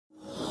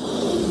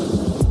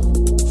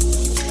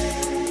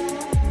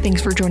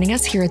Thanks for joining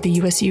us here at the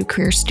USU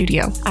Career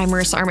Studio. I'm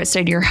Marissa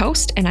Armitstead, your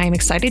host, and I am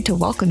excited to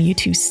welcome you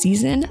to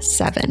Season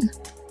 7.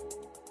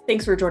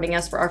 Thanks for joining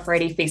us for our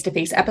Friday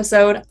face-to-face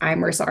episode.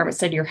 I'm Marissa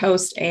Armitstead, your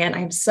host, and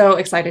I'm so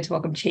excited to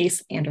welcome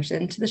Chase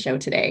Anderson to the show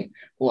today.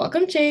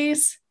 Welcome,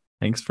 Chase.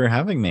 Thanks for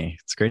having me.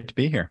 It's great to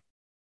be here.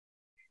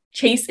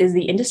 Chase is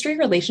the Industry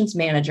Relations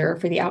Manager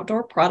for the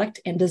Outdoor Product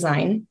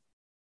Design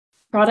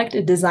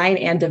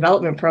and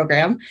Development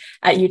Program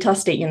at Utah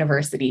State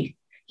University.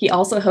 He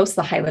also hosts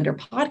the Highlander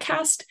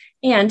podcast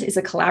and is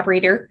a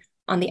collaborator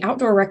on the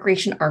Outdoor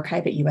Recreation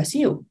Archive at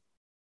USU.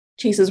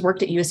 Chase has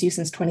worked at USU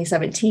since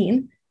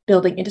 2017,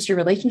 building industry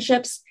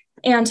relationships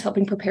and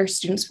helping prepare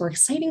students for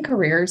exciting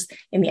careers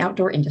in the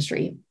outdoor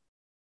industry.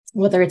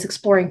 Whether it's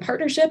exploring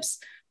partnerships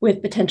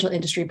with potential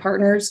industry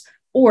partners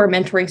or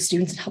mentoring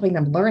students and helping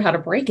them learn how to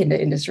break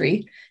into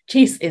industry,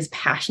 Chase is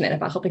passionate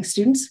about helping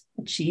students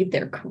achieve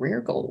their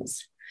career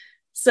goals.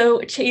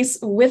 So Chase,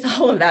 with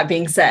all of that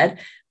being said,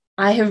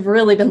 I have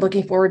really been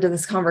looking forward to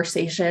this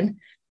conversation.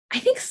 I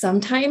think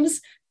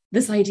sometimes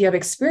this idea of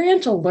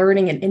experiential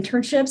learning and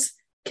internships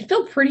can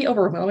feel pretty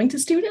overwhelming to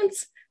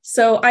students.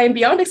 So I am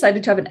beyond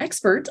excited to have an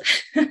expert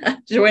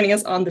joining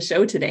us on the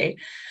show today.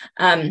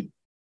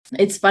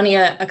 It's funny,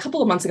 a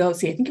couple of months ago, I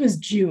think it was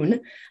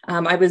June,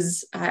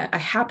 I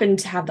happened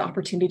to have the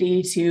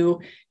opportunity to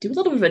do a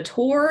little bit of a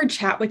tour,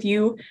 chat with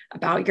you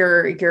about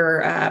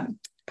your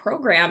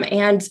program.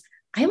 And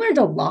I learned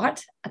a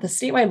lot at the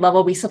statewide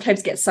level. We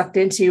sometimes get sucked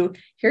into,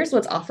 here's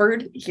what's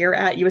offered here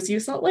at USU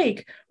Salt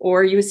Lake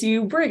or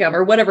USU Brigham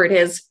or whatever it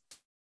is.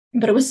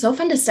 But it was so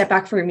fun to step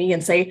back for me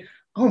and say,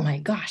 oh my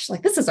gosh,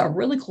 like this is a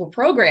really cool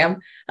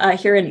program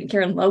here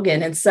in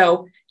Logan. And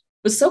so I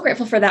was so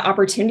grateful for that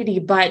opportunity.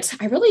 But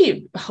I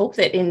really hope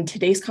that in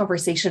today's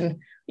conversation,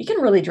 we can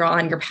really draw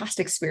on your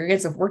past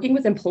experience of working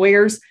with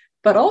employers,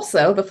 but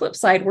also the flip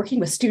side, working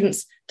with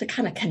students to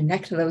kind of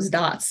connect those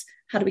dots.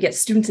 How do we get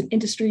students in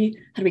industry?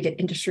 How do we get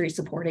industry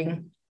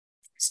supporting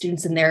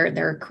students in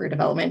their career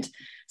development?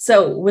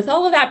 So with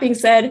all of that being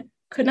said,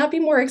 could not be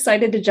more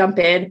excited to jump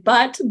in.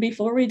 But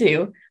before we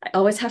do, I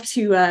always have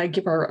to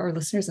give our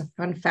listeners a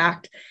fun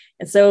fact.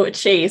 And so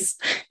Chase,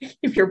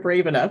 if you're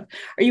brave enough,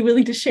 are you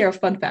willing to share a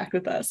fun fact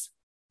with us?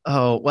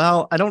 Oh,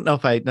 well, I don't know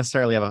if I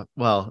necessarily have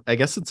I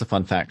guess it's a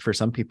fun fact for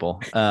some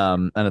people.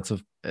 And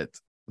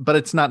but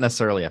it's not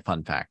necessarily a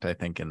fun fact, I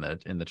think, in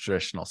the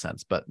traditional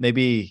sense, but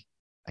maybe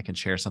I can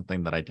share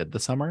something that I did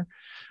this summer.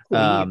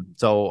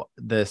 So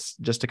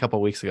just a couple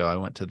of weeks ago, I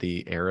went to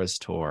the Eras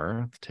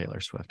tour, the Taylor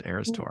Swift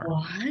Eras tour.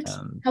 What?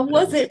 How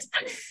was it?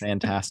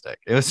 Fantastic.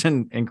 It was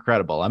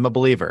incredible. I'm a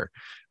believer.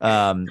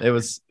 It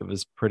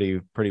was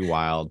pretty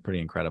wild, pretty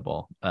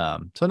incredible.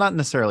 So not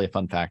necessarily a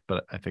fun fact,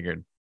 but I figured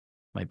it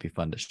might be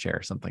fun to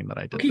share something that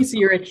I did. Okay, so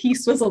you're a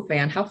T-Swizzle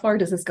fan. How far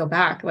does this go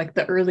back? Like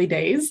the early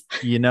days?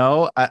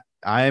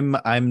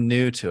 I'm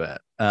new to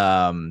it.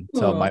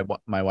 So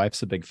my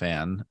wife's a big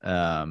fan.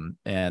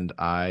 And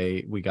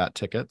we got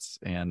tickets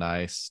and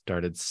I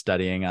started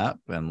studying up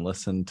and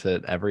listened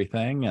to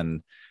everything.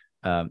 And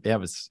it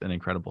was an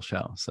incredible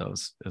show. So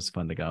it was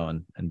fun to go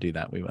and do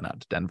that. We went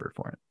out to Denver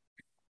for it.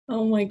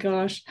 Oh my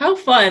gosh, how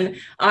fun.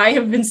 I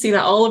have been seeing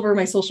that all over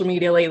my social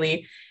media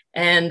lately.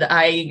 And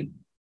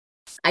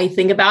I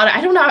think about it.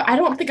 I don't know. I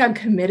don't think I'm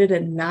committed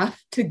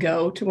enough to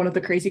go to one of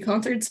the crazy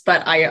concerts,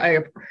 but I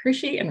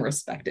appreciate and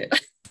respect it.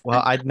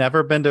 Well, I'd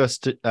never been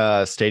to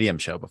a stadium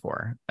show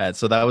before.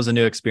 So that was a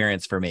new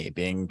experience for me.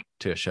 Being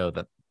to a show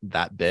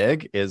that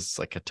big is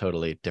like a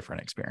totally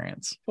different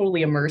experience.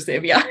 Totally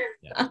immersive. Yeah.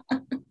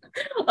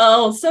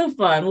 Oh, so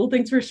fun. Well,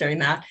 thanks for sharing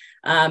that.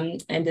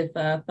 And if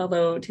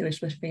fellow Taylor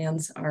Swift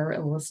fans are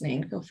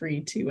listening, feel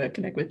free to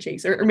connect with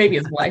Chase or maybe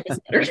his wife is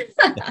better.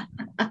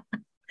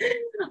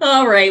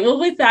 All right. Well,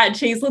 with that,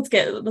 Chase, let's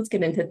get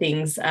into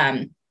things.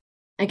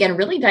 Again,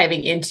 really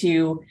diving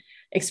into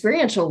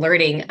experiential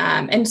learning.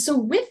 And so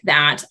with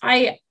that,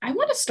 I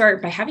want to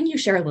start by having you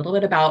share a little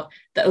bit about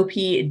the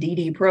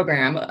OPDD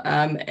program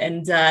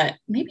and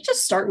maybe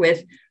just start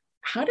with,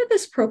 how did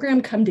this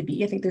program come to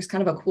be? I think there's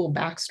kind of a cool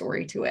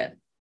backstory to it.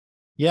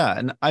 Yeah,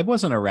 and I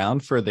wasn't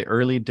around for the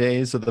early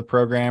days of the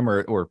program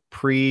or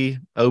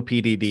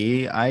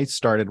pre-OPDD. I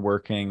started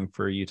working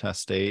for Utah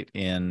State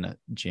in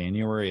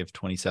January of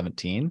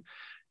 2017,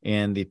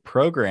 and the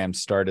program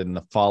started in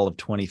the fall of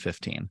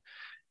 2015.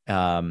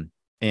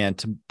 And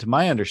to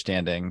my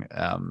understanding,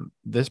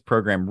 this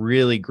program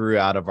really grew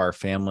out of our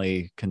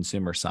family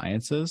consumer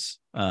sciences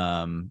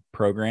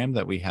program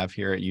that we have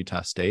here at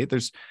Utah State.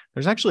 There's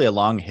actually a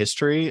long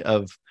history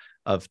of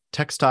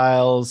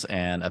textiles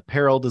and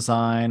apparel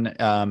design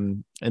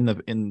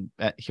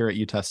here at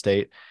Utah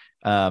State.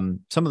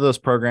 Some of those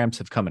programs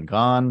have come and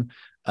gone,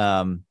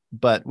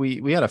 but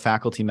we had a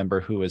faculty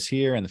member who was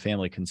here in the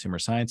family consumer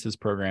sciences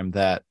program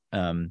that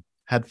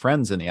had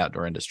friends in the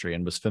outdoor industry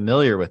and was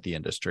familiar with the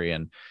industry.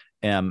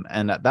 And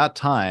at that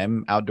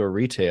time, Outdoor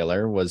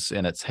Retailer was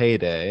in its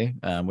heyday,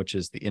 which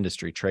is the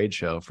industry trade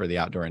show for the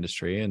outdoor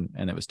industry.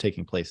 And it was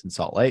taking place in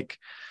Salt Lake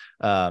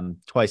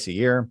twice a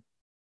year.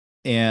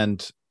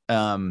 And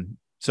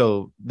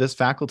So this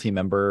faculty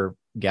member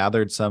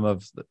gathered some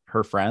of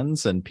her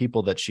friends and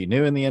people that she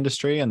knew in the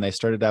industry, and they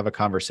started to have a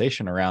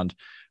conversation around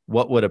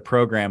what would a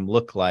program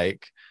look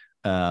like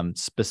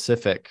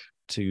specific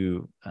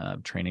to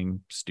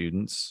training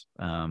students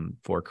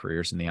for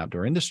careers in the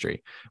outdoor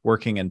industry,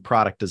 working in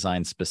product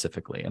design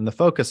specifically. And the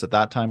focus at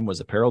that time was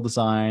apparel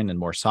design and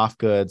more soft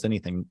goods,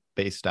 anything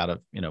based out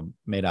of,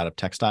 made out of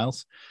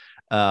textiles.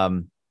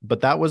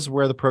 But that was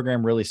where the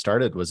program really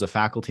started, was a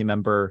faculty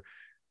member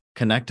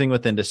connecting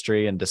with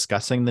industry and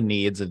discussing the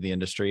needs of the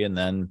industry, and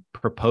then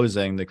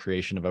proposing the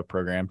creation of a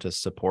program to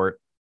support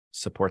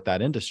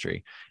that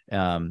industry.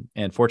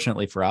 And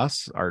fortunately for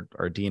us,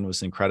 our dean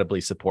was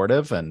incredibly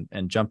supportive and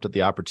jumped at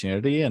the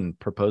opportunity and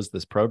proposed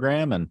this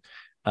program.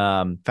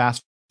 And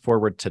fast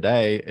forward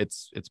today,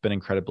 it's been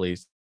incredibly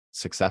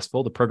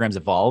successful. The program's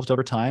evolved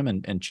over time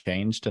and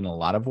changed in a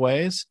lot of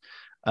ways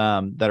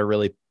that are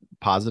really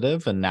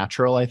positive and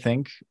natural, I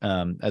think,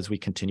 as we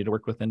continue to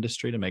work with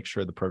industry to make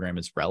sure the program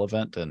is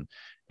relevant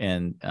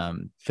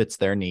and fits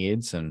their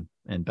needs and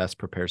best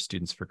prepares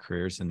students for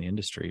careers in the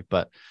industry.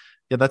 But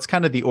yeah, that's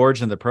kind of the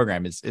origin of the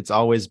program. It's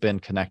always been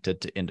connected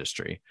to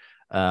industry.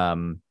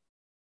 And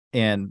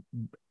the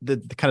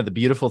kind of the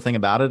beautiful thing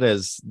about it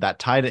is that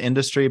tie to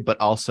industry, but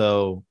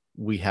also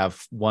we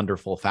have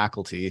wonderful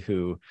faculty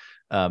who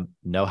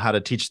know how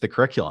to teach the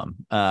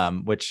curriculum,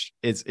 which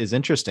is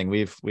interesting.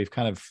 We've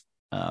kind of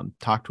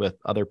talked with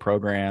other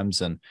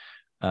programs and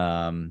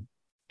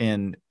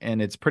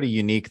it's pretty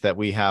unique that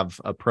we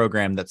have a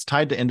program that's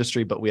tied to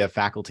industry, but we have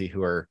faculty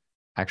who are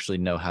actually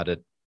know how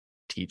to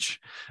teach.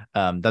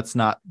 That's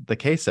not the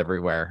case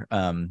everywhere.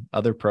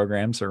 Other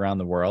programs around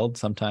the world,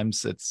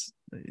 sometimes it's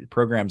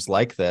programs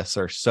like this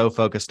are so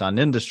focused on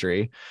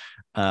industry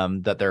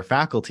that their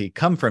faculty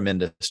come from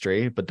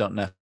industry, but don't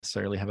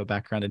necessarily have a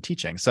background in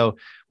teaching. So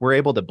we're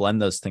able to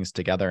blend those things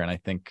together. And I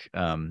think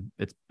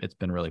it's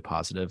been really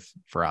positive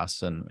for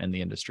us, and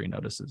the industry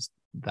notices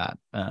that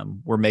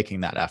we're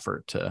making that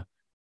effort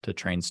to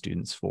train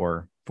students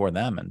for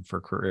them and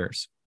for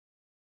careers.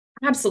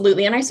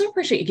 Absolutely. And I so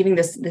appreciate you giving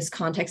this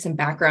context and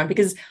background,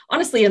 because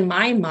honestly, in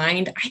my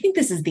mind, I think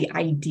this is the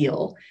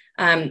ideal.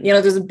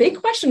 There's a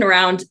big question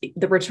around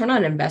the return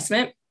on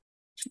investment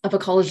of a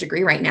college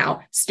degree right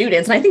now.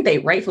 Students, and I think they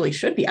rightfully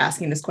should be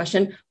asking this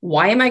question: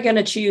 why am I going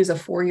to choose a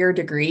 4-year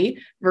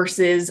degree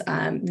versus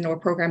a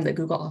program that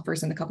Google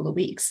offers in a couple of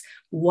weeks?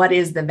 What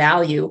is the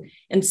value?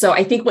 And so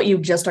I think what you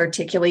just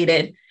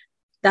articulated,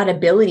 that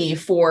ability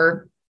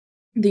for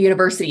the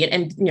university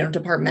and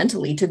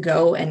departmentally to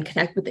go and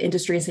connect with the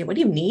industry and say, what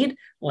do you need?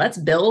 Let's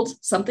build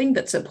something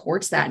that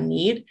supports that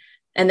need.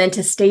 And then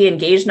to stay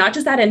engaged, not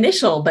just that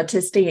initial, but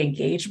to stay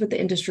engaged with the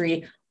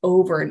industry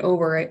over and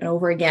over and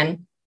over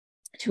again,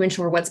 to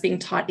ensure what's being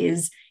taught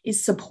is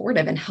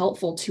supportive and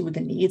helpful to the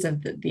needs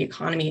of the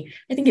economy,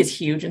 I think is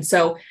huge. And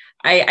so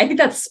I think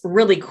that's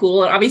really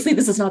cool. And obviously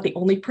this is not the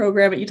only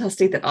program at Utah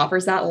State that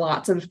offers that.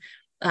 Lots of,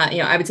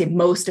 I would say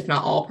most, if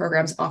not all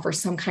programs offer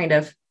some kind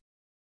of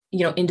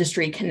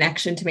industry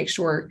connection to make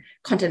sure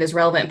content is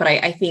relevant. But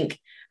I think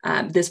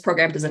this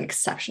program does an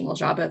exceptional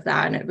job of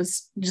that. And it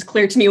was just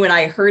clear to me when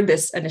I heard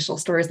this initial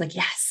story, I was like,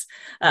 yes.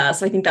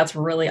 So I think that's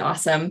really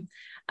awesome.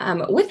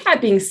 With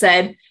that being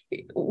said,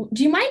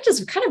 do you mind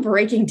just kind of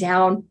breaking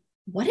down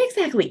what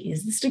exactly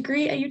is this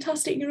degree at Utah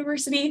State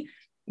University?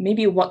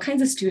 Maybe what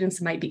kinds of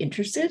students might be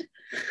interested?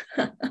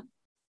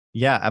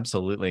 Yeah,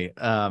 absolutely.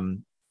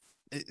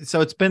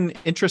 So it's been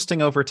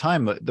interesting over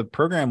time. The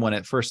program, when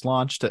it first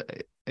launched,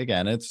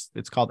 again, it's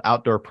called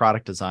Outdoor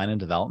Product Design and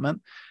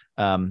Development.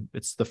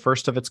 It's the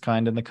first of its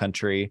kind in the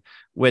country,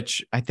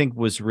 which I think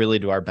was really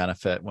to our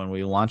benefit. When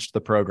we launched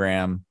the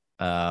program,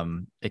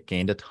 it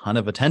gained a ton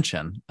of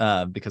attention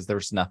because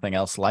there's nothing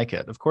else like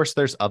it. Of course,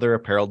 there's other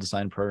apparel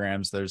design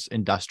programs. There's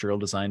industrial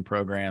design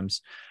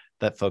programs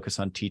that focus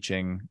on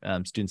teaching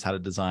students how to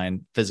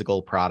design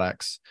physical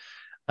products.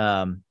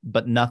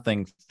 But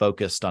nothing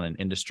focused on an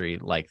industry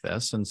like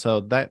this. And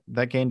so that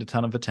gained a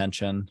ton of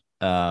attention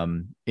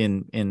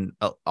in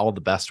all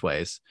the best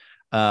ways.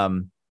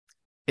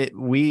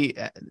 We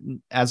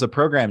as a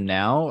program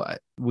now,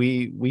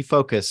 we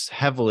focus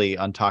heavily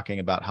on talking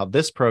about how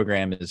this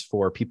program is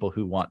for people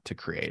who want to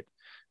create.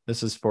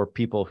 This is for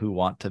people who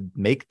want to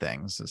make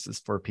things. This is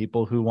for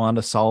people who want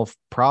to solve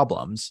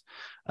problems.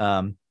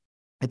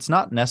 It's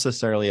not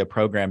necessarily a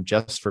program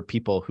just for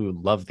people who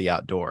love the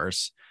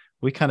outdoors.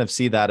 We kind of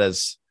see that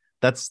as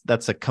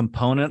that's a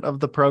component of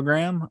the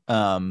program,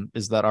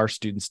 is that our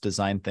students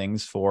design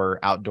things for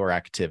outdoor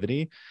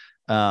activity.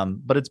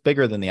 But it's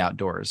bigger than the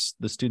outdoors.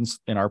 The students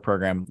in our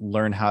program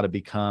learn how to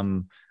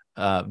become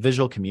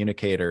visual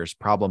communicators,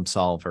 problem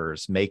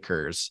solvers,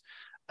 makers.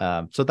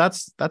 So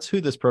that's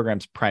who this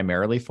program's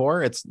primarily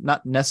for. It's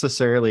not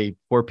necessarily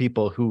for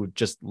people who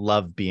just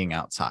love being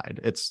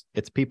outside. It's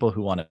people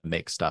who want to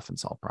make stuff and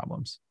solve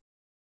problems.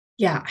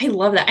 Yeah, I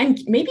love that. And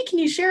maybe can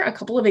you share a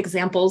couple of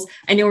examples?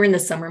 I know we're in the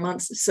summer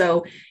months,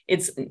 so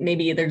it's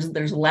maybe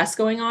there's less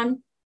going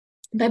on,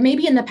 but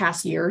maybe in the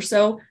past year or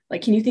so,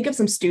 like, can you think of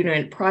some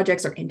student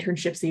projects or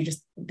internships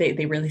that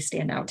they really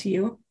stand out to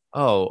you?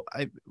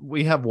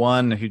 We have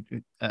one who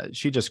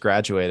she just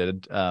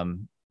graduated.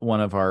 One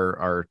of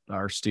our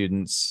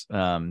students,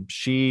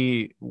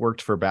 she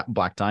worked for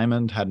Black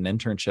Diamond, had an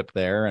internship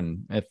there,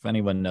 and if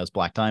anyone knows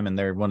Black Diamond,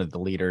 they're one of the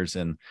leaders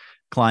in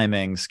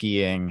climbing,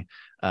 skiing,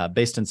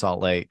 based in Salt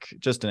Lake.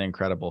 Just an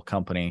incredible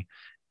company,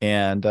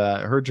 and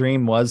her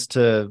dream was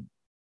to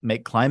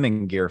make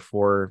climbing gear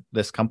for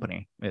this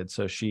company, and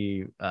so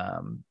she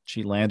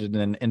landed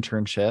an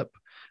internship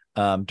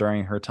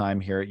during her time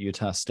here at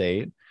Utah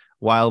State.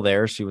 While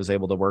there, she was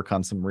able to work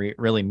on some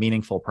really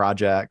meaningful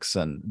projects,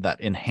 and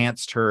that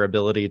enhanced her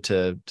ability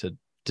to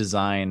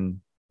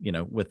design,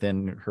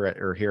 within her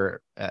or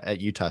here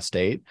at Utah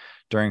State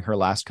during her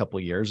last couple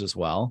of years as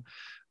well.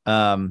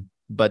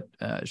 But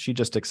she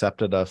just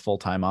accepted a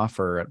full-time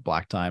offer at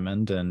Black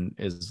Diamond and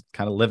is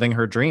kind of living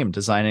her dream,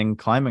 designing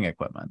climbing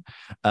equipment.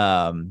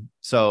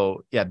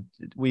 So yeah,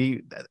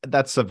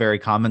 that's a very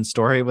common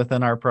story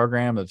within our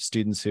program of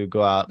students who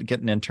go out,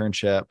 get an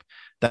internship.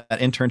 That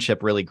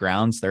internship really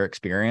grounds their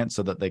experience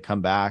so that they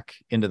come back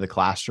into the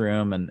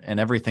classroom and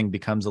everything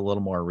becomes a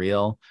little more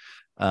real.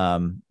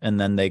 And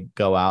then they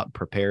go out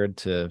prepared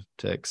to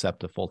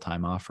accept a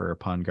full-time offer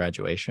upon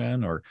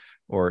graduation or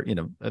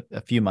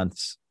a few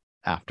months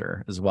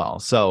after as well.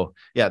 So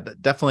yeah,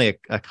 definitely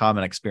a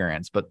common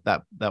experience, but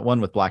that one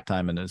with Black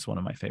Diamond is one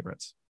of my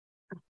favorites.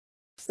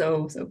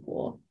 So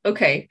cool.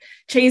 Okay,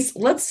 Chase,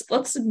 let's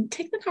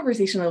take the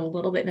conversation a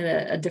little bit in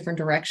a different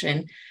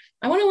direction.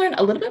 I want to learn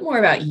a little bit more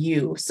about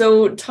you.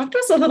 So talk to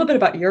us a little bit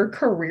about your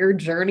career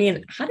journey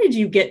and how did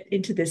you get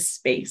into this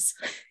space?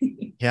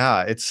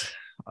 Yeah, it's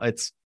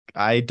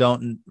I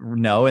don't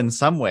know, in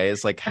some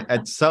ways, like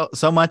it's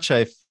so much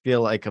I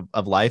feel like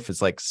of life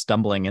is like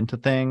stumbling into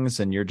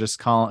things and you're just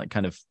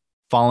kind of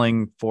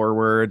falling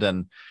forward,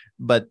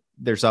 but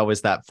there's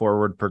always that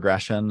forward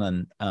progression.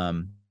 And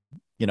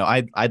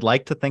I'd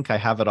like to think I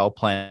have it all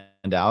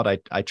planned out.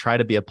 I try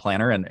to be a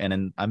planner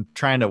and I'm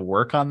trying to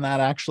work on that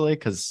actually,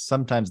 because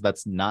sometimes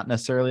that's not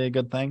necessarily a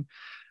good thing.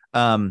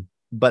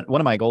 But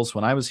one of my goals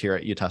when I was here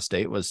at Utah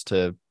State was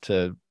to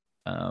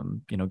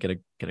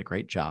get a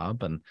great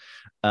job. And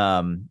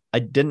I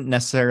didn't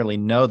necessarily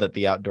know that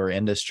the outdoor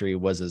industry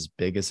was as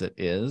big as it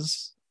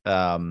is.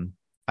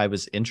 I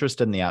was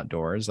interested in the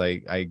outdoors.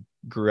 I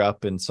grew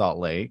up in Salt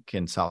Lake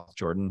in South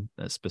Jordan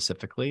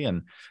specifically.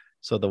 And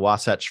so the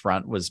Wasatch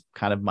Front was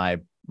kind of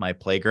my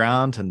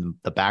playground and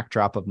the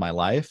backdrop of my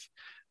life.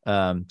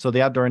 So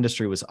the outdoor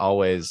industry was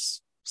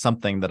always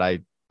something that I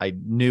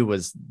knew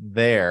was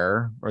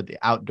there, or the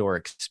outdoor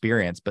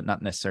experience, but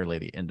not necessarily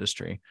the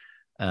industry.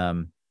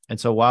 And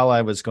so while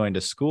I was going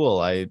to school,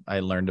 I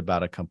learned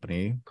about a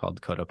company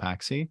called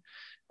Cotopaxi.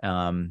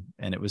 And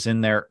it was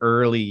in their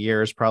early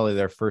years, probably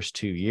their first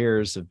 2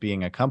 years of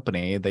being a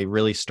company, they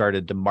really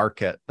started to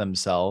market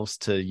themselves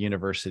to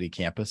university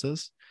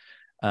campuses.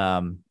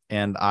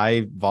 And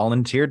I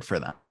volunteered for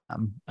them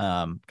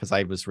because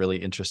I was really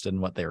interested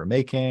in what they were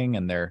making,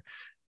 and they're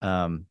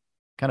kind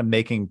of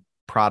making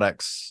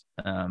products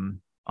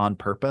on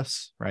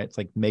purpose, right? It's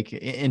like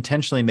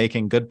intentionally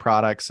making good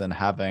products and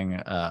having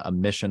a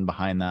mission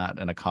behind that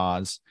and a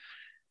cause.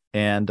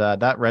 And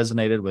that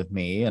resonated with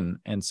me.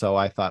 And so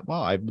I thought,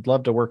 well, I would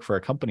love to work for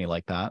a company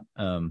like that.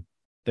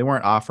 They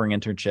weren't offering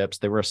internships.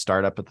 They were a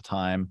startup at the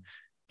time.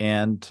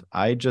 And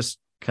I just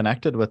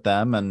connected with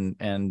them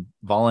and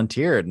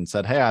volunteered and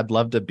said, hey, I'd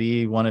love to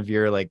be one of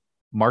your like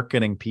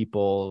marketing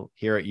people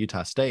here at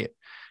Utah State.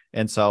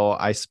 And so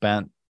I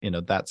spent,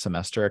 that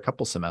semester, a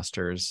couple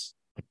semesters,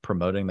 like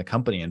promoting the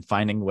company and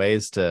finding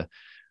ways to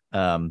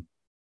kind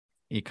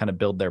of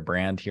build their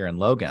brand here in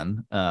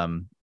Logan.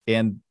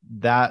 And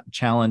that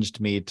challenged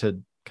me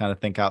to kind of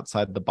think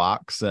outside the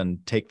box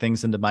and take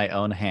things into my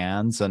own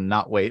hands and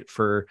not wait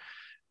for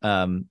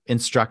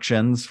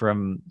instructions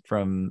from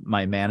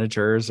my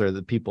managers or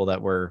the people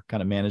that were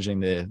kind of managing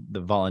the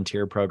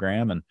volunteer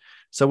program. And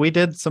so we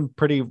did some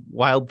pretty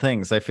wild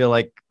things. I feel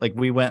like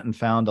we went and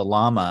found a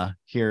llama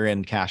here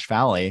in Cache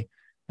Valley,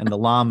 and the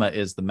llama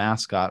is the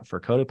mascot for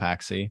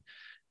Cotopaxi.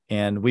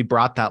 And we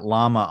brought that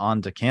llama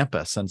onto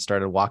campus and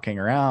started walking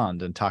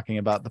around and talking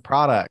about the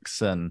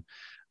products. And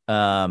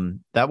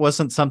that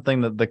wasn't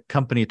something that the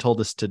company told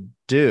us to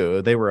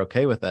do. They were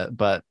okay with it,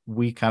 but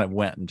we kind of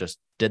went and just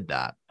did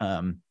that.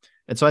 And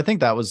so I think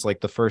that was like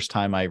the first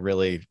time I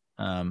really,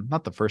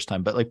 not the first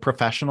time, but like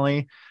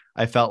professionally,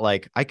 I felt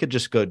like I could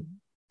just go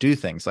do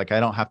things. Like I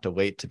don't have to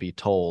wait to be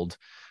told.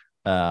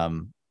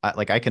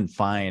 I can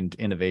find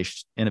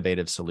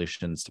innovative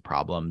solutions to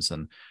problems.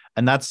 And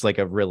that's like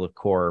a real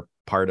core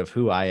part of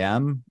who I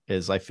am,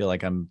 is I feel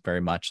like I'm very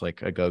much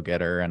like a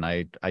go-getter, and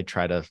I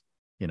try to,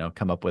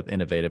 come up with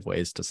innovative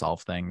ways to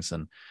solve things.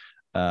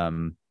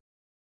 And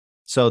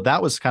so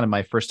that was kind of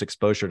my first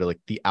exposure to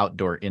like the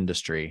outdoor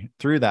industry.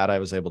 Through that, I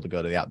was able to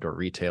go to the Outdoor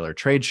Retailer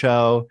trade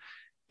show.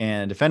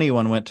 And if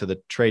anyone went to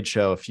the trade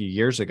show a few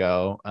years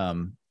ago,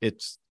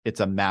 it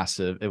was a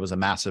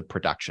massive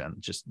production,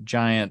 just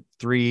giant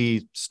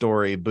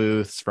 3-story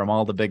booths from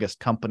all the biggest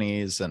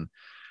companies. And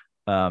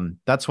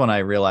that's when I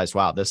realized,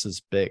 wow, this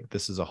is big.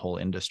 This is a whole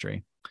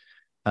industry.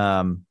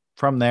 From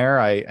from there,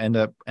 I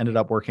ended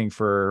up working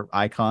for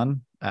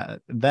Icon,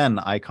 then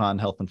Icon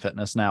Health and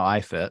Fitness, now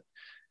iFit,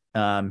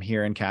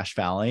 here in Cache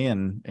Valley,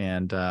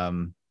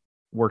 and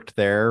worked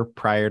there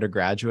prior to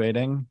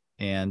graduating,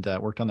 and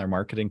worked on their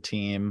marketing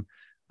team.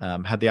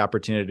 Had the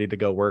opportunity to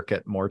go work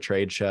at more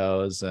trade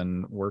shows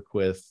and work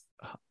with,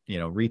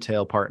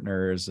 retail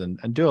partners and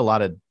do a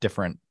lot of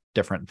different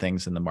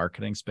things in the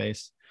marketing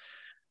space.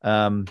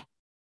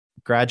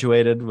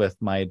 Graduated with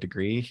my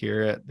degree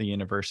here at the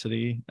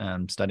university,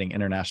 studying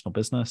international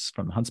business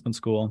from the Huntsman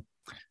School.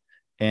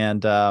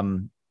 And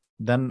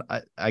then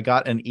I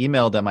got an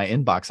email to my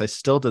inbox. I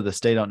still to this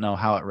day don't know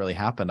how it really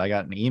happened. I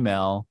got an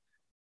email,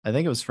 I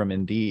think it was from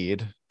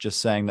Indeed,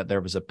 just saying that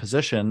there was a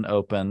position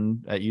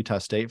open at Utah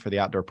State for the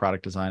Outdoor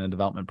Product Design and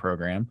Development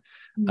Program.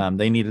 Mm-hmm.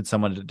 They needed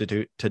someone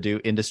to do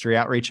industry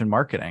outreach and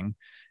marketing.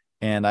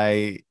 And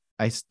I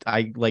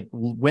like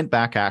went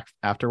back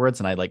afterwards,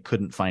 and I like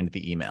couldn't find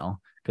the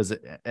email, because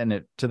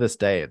to this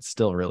day, it's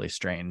still really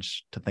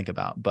strange to think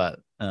about. But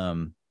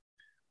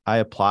I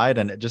applied,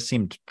 and it just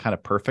seemed kind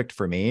of perfect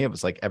for me. It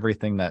was like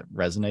everything that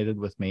resonated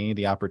with me,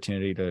 the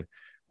opportunity to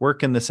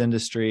work in this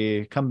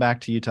industry, come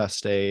back to Utah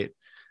State,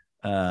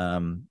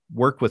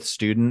 work with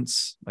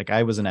students. Like,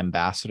 I was an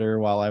ambassador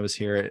while I was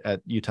here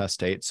at Utah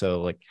State.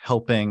 So like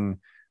helping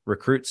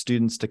recruit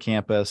students to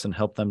campus and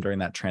help them during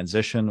that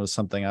transition was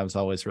something I was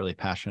always really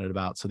passionate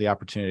about. So the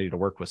opportunity to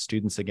work with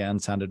students again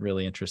sounded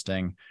really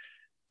interesting.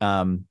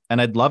 And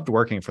I'd loved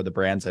working for the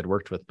brands I'd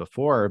worked with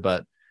before,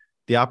 but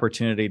the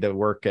opportunity to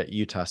work at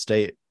Utah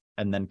State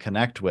and then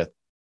connect with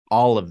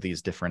all of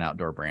these different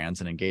outdoor brands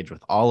and engage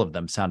with all of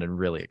them sounded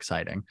really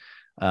exciting.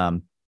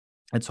 And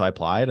so I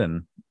applied,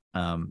 and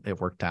it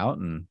worked out,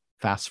 and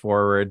fast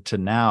forward to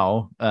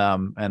now,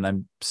 and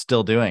I'm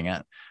still doing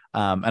it.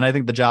 And I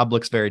think the job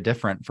looks very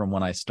different from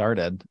when I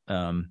started,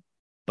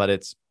 but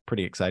it's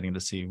pretty exciting to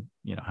see,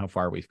 how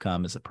far we've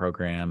come as a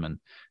program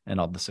and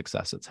all the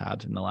success it's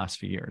had in the last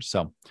few years.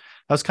 So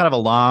that was kind of a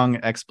long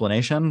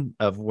explanation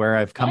of where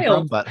I've come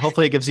from, but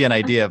hopefully it gives you an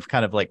idea of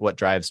kind of like what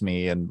drives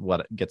me and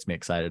what gets me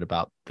excited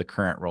about the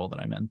current role that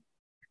I'm in.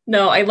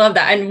 No, I love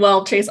that. And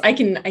well, Chase, I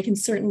can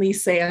certainly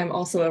say I'm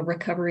also a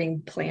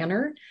recovering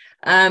planner.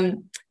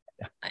 And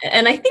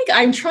I think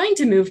I'm trying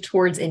to move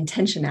towards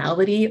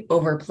intentionality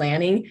over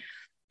planning.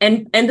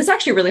 And this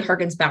actually really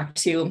harkens back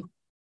to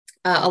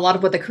a lot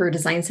of what the Career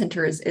Design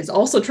Center is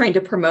also trying to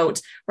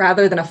promote,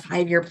 rather than a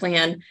 5-year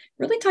plan,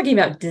 really talking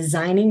about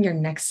designing your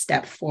next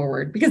step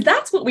forward, because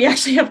that's what we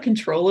actually have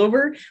control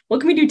over. What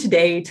can we do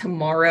today,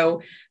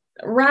 tomorrow,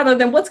 rather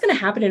than what's going to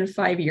happen in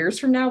 5 years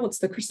from now? What's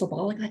the crystal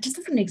ball? Like, that just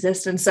doesn't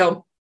exist. And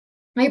so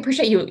I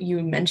appreciate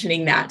you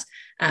mentioning that,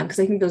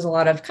 because I think there's a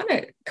lot of kind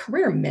of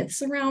career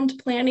myths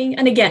around planning.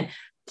 And again,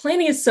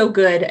 planning is so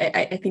good,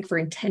 I think, for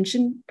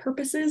intention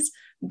purposes,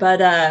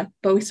 but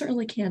we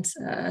certainly can't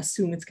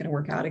assume it's going to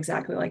work out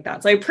exactly like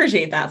that. So I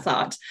appreciate that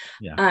thought.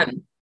 Yeah.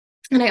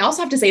 And I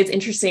also have to say, it's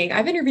interesting.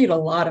 I've interviewed a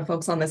lot of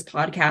folks on this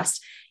podcast,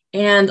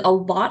 and a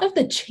lot of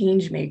the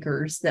change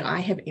makers that I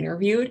have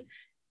interviewed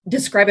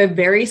describe a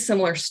very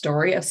similar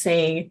story of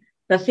saying,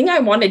 the thing I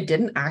wanted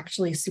didn't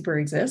actually super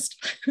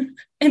exist.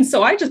 And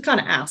so I just kind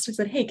of asked, I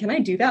said, hey, can I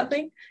do that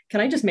thing?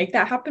 Can I just make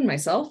that happen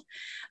myself?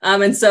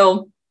 And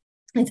so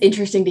it's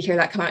interesting to hear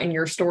that come out in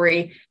your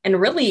story, and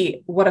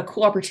really what a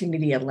cool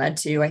opportunity it led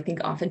to. I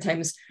think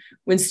oftentimes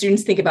when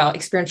students think about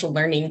experiential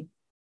learning,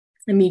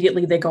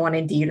 immediately they go on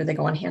Indeed or they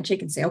go on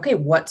Handshake and say, okay,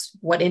 what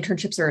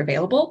internships are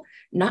available?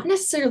 Not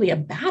necessarily a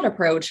bad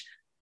approach,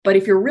 but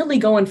if you're really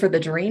going for the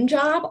dream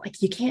job,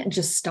 like, you can't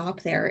just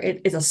stop there.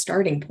 It is a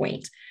starting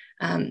point.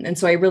 And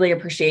so I really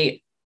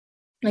appreciate,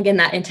 again,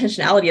 that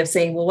intentionality of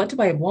saying, well, what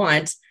do I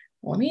want?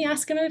 Well, let me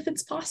ask them if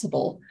it's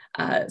possible.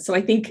 So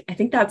I think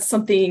that's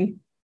something,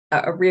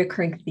 a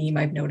reoccurring theme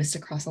I've noticed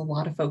across a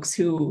lot of folks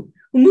who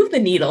move the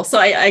needle. So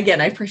I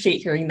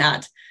appreciate hearing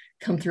that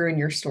come through in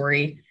your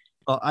story.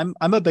 Well, I'm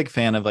a big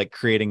fan of like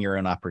creating your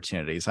own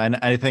opportunities. And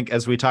I think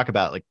as we talk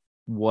about like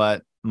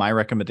what my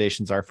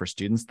recommendations are for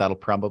students, that'll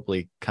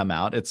probably come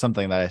out. It's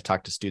something that I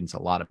talk to students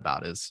a lot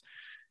about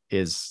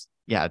is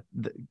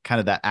kind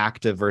of that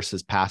active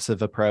versus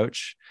passive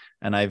approach.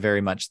 And I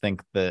very much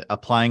think that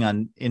applying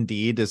on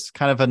Indeed is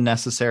kind of a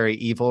necessary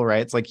evil,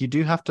 right? It's like, you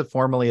do have to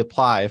formally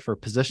apply for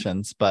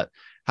positions, but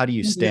how do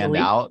you stand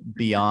out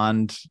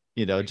beyond,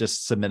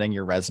 just submitting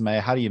your resume?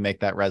 How do you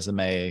make that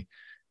resume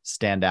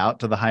stand out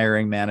to the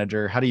hiring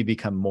manager? How do you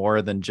become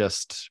more than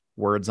just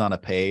words on a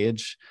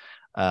page,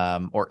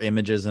 or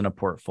images in a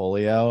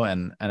portfolio?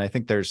 And I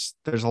think there's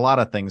a lot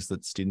of things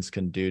that students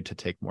can do to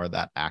take more of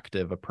that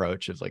active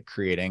approach of like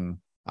creating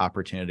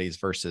opportunities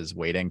versus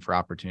waiting for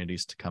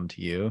opportunities to come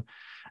to you.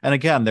 And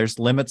again, there's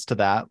limits to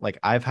that. Like,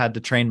 I've had to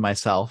train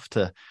myself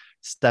to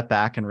step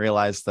back and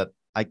realize that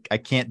I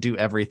can't do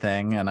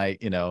everything. And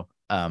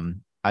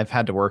I've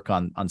had to work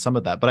on some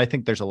of that, but I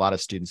think there's a lot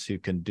of students who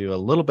can do a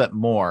little bit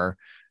more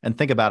and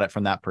think about it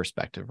from that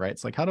perspective, right?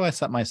 It's like, how do I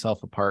set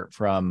myself apart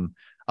from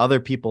other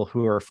people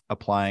who are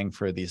applying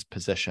for these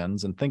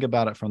positions, and think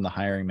about it from the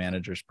hiring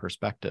manager's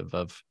perspective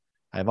of,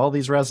 I have all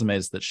these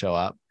resumes that show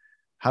up.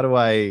 how do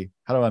I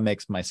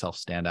make myself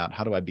stand out?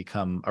 How do I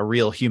become a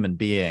real human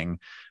being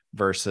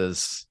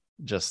versus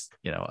just,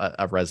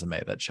 a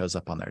resume that shows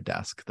up on their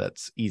desk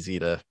that's easy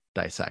to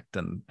dissect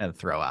and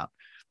throw out?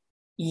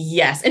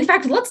 Yes. In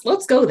fact,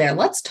 let's go there.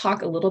 Let's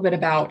talk a little bit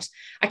about,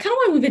 I kind of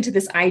want to move into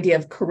this idea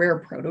of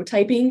career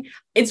prototyping.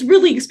 It's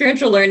really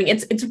experiential learning.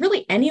 It's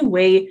really any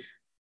way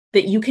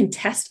that you can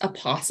test a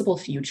possible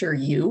future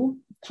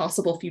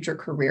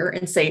career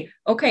and say,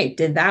 okay,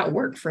 did that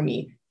work for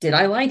me? Did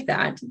I like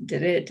that?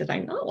 Did I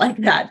not like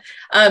that?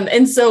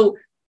 And so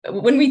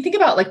when we think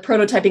about like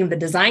prototyping the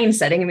design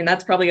setting, I mean,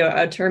 that's probably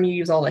a term you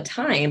use all the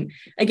time.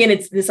 Again,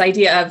 it's this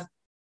idea of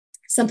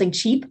something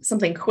cheap,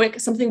 something quick,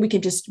 something we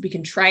can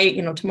try,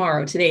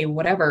 tomorrow, today,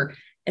 whatever,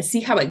 and see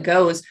how it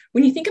goes.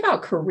 When you think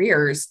about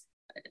careers,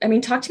 I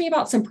mean, talk to me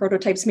about some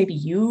prototypes. Maybe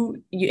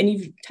you and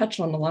you've touched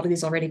on a lot of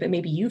these already, but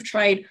maybe you've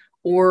tried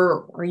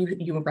or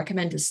you would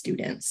recommend to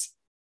students.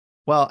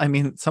 Well, I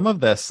mean, some of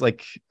this,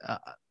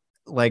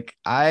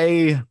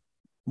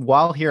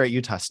 while here at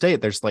Utah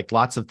State, there's like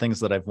lots of things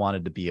that I've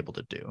wanted to be able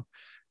to do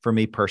for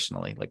me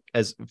personally, like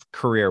as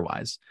career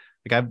wise.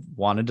 Like I've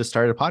wanted to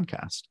start a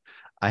podcast.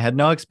 I had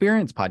no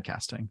experience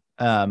podcasting.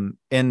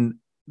 And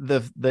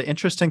the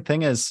interesting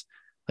thing is,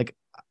 like,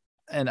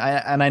 and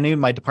I knew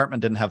my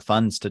department didn't have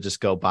funds to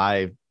just go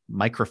buy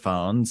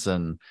microphones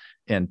and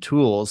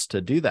tools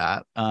to do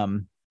that.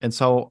 And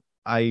so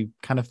I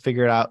kind of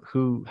figured out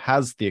who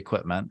has the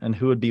equipment and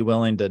who would be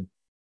willing to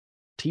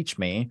teach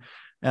me.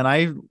 And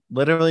I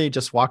literally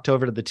just walked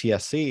over to the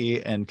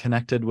TSC and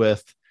connected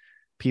with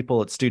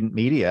people at Student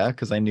Media,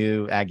 because I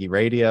knew Aggie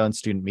Radio and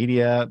Student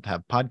Media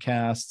have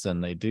podcasts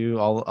and they do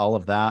all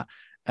of that.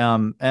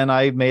 And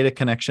I made a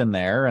connection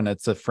there, and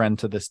it's a friend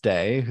to this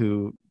day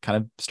who kind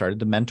of started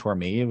to mentor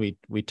me.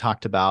 We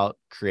talked about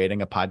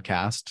creating a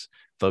podcast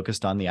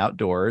focused on the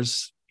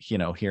outdoors,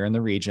 here in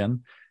the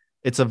region.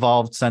 It's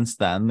evolved since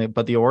then,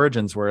 but the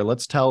origins were,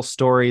 let's tell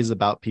stories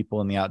about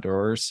people in the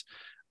outdoors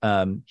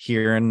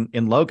here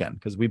in Logan,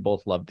 because we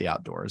both love the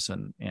outdoors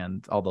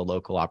and all the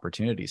local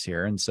opportunities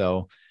here. And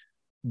so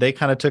they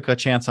kind of took a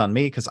chance on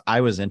me because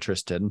I was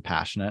interested and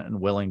passionate and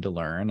willing to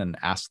learn and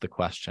ask the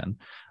question.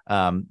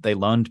 They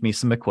loaned me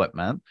some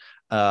equipment,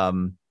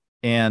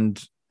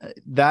 and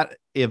that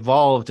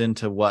evolved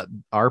into what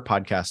our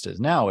podcast is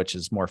now, which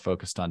is more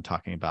focused on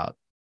talking about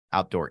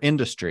outdoor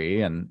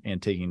industry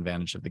and taking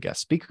advantage of the guest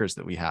speakers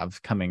that we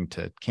have coming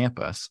to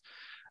campus.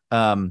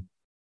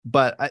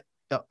 But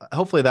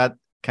hopefully that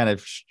kind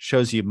of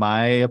shows you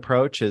my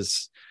approach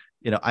is,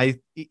 I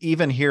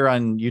even here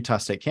on Utah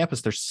State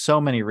campus, there's so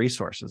many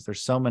resources.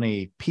 There's so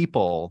many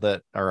people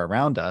that are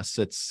around us.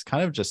 It's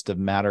kind of just a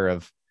matter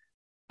of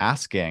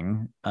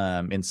asking.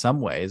 In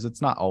some ways,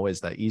 it's not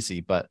always that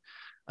easy, but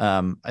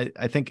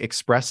I think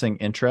expressing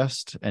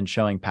interest and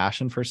showing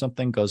passion for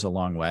something goes a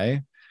long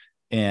way.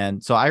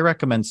 And so I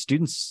recommend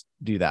students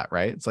do that,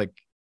 right? It's like,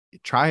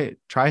 try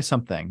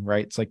something,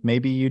 right? It's like,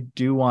 maybe you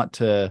do want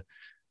to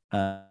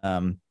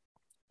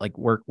like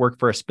work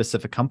for a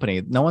specific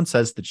company. No one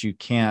says that you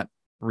can't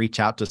reach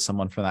out to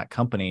someone from that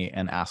company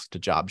and ask to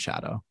job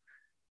shadow.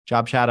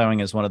 Job shadowing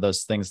is one of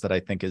those things that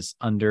I think is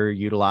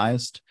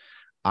underutilized.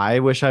 I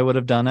wish I would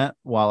have done it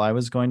while I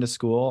was going to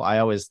school. I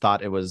always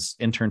thought it was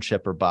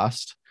internship or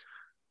bust.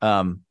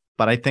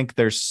 But I think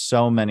there's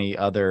so many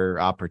other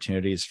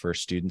opportunities for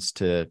students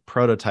to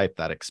prototype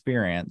that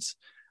experience.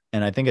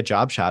 And I think a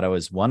job shadow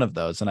is one of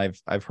those. And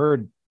I've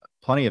heard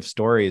plenty of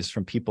stories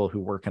from people who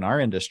work in our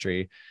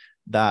industry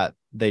that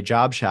they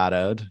job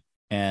shadowed,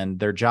 and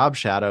their job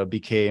shadow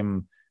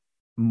became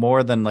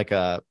more than like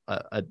a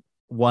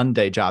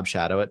 1-day job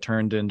shadow. It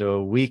turned into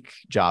a week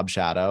job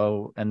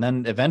shadow. And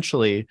then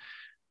eventually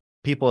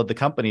people at the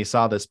company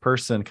saw this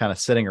person kind of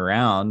sitting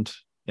around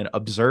and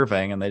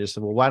observing, and they just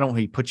said, well, why don't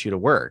we put you to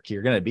work?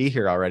 You're going to be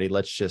here already.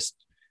 Let's just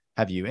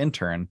have you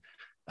intern.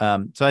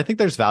 So I think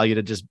there's value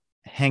to just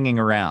hanging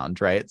around,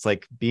 right? It's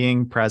like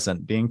being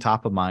present, being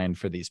top of mind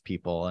for these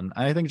people. And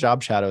I think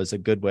job shadow is a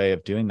good way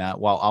of doing that,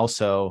 while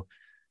also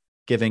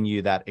giving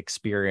you that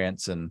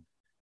experience. And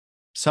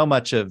so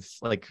much of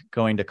like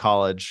going to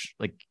college,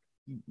 like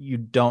you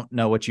don't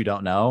know what you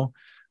don't know.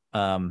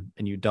 And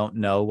you don't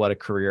know what a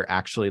career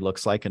actually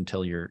looks like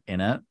until you're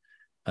in it.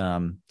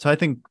 So I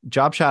think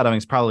job shadowing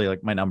is probably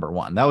like my number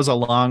one. That was a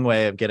long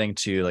way of getting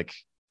to like,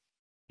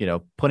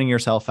 putting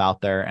yourself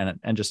out there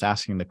and just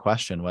asking the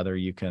question whether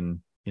you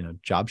can,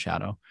 job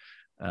shadow,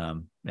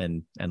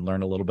 and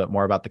learn a little bit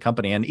more about the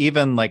company. And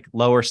even like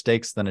lower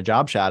stakes than a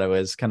job shadow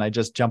is, can I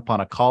just jump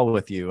on a call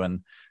with you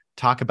and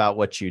talk about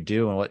what you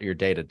do and what your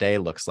day-to-day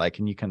looks like?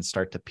 And you can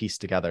start to piece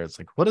together. It's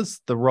like, what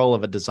does the role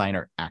of a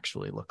designer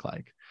actually look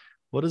like?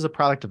 What does a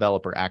product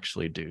developer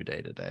actually do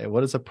day to day?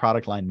 What does a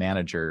product line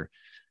manager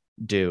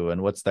do?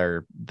 And what's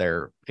their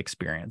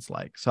experience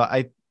like? So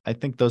I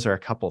think those are a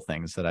couple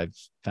things that I've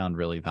found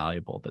really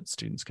valuable that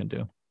students can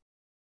do.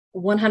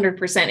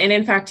 100%. And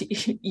in fact,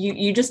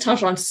 you just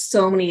touched on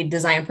so many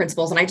design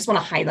principles, and I just want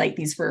to highlight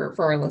these for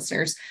our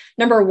listeners.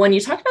 Number one,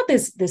 you talked about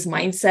this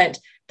mindset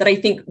that I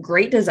think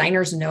great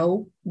designers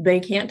know they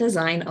can't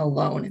design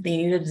alone. They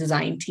need a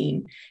design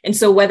team. And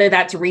so whether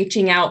that's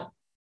reaching out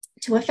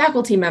to a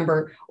faculty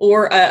member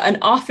or an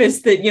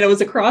office that,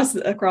 is across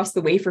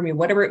the way from you,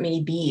 whatever it may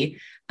be,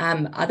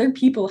 other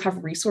people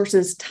have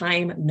resources,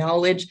 time,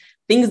 knowledge,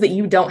 things that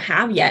you don't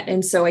have yet.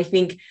 And so I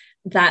think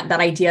that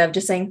idea of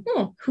just saying,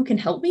 who can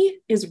help me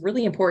is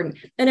really important.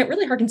 And it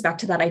really harkens back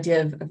to that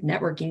idea of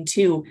networking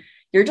too.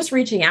 You're just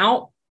reaching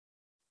out.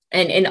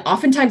 And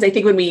oftentimes I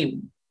think when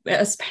we,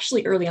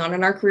 especially early on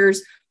in our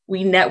careers,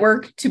 we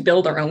network to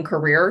build our own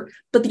career.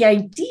 But the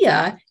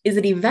idea is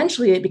that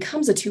eventually it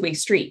becomes a two-way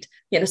street.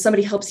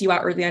 Somebody helps you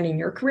out early on in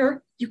your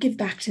career, you give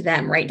back to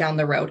them right down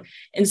the road.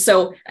 And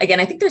so again,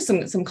 I think there's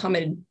some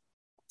common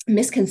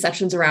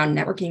misconceptions around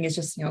networking is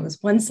just, this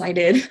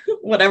one-sided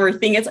whatever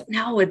thing. It's like,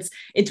 no,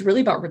 it's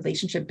really about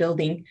relationship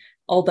building.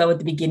 Although at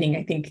the beginning,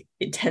 I think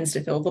it tends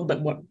to feel a little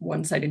bit more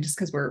one-sided just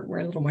because we're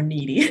a little more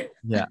needy.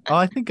 Yeah. Oh,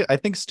 I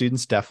think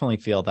students definitely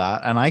feel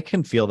that. And I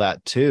can feel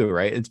that too,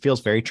 right? It feels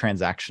very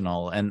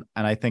transactional. And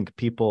I think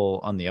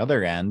people on the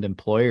other end,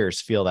 employers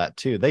feel that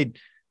too.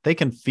 They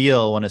can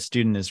feel when a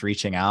student is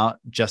reaching out,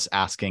 just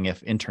asking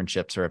if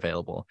internships are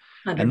available.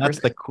 100%. And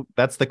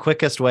that's the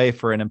quickest way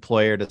for an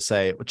employer to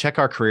say, well, check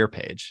our career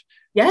page.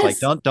 Yes.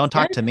 It's like, don't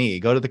talk to me,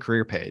 go to the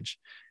career page.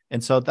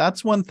 And so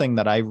that's one thing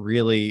that I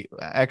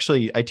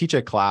teach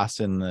a class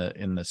in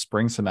the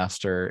spring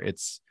semester.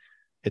 It's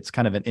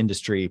kind of an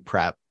industry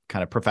prep,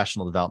 kind of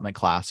professional development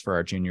class for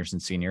our juniors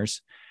and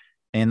seniors.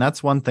 And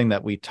that's one thing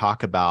that we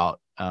talk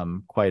about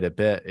quite a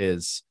bit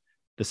is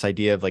this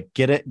idea of like,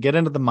 get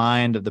into the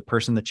mind of the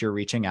person that you're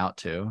reaching out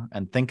to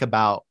and think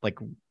about like,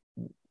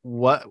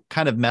 what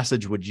kind of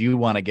message would you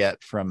want to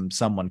get from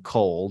someone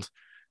cold,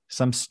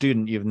 some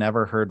student you've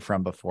never heard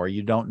from before,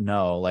 you don't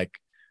know, like,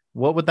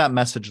 what would that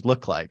message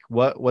look like?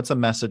 What's a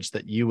message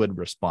that you would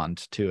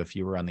respond to if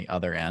you were on the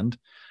other end?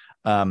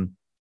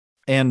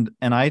 And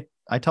I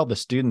tell the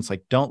students,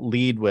 like, don't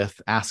lead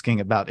with asking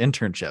about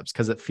internships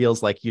because it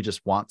feels like you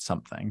just want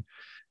something.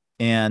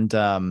 And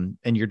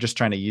you're just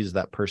trying to use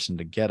that person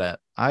to get it.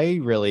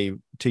 I really,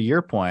 to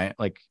your point,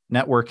 like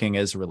networking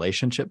is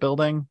relationship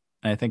building.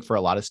 And I think for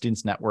a lot of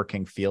students,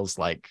 networking feels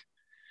like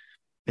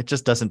it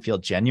just doesn't feel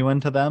genuine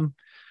to them.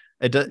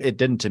 It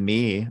didn't to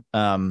me.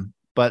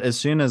 But as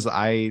soon as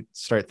I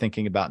start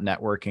thinking about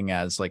networking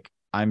as like,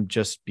 I'm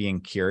just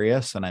being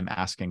curious and I'm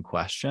asking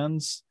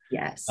questions.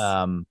 Yes.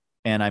 And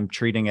I'm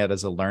treating it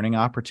as a learning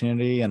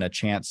opportunity and a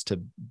chance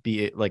to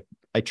be like,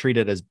 I treat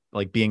it as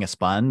like being a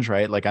sponge,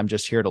 right? Like I'm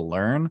just here to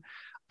learn.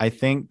 I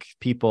think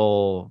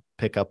people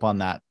pick up on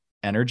that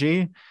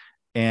energy.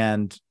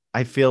 And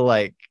I feel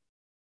like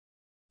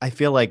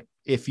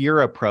if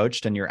you're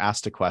approached and you're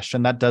asked a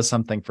question, that does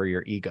something for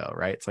your ego,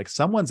 right? It's like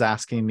someone's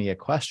asking me a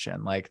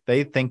question, like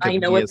they think of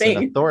me as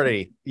an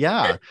authority.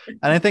 Yeah.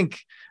 And I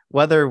think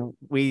whether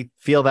we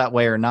feel that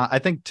way or not, I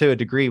think to a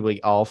degree, we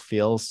all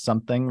feel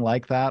something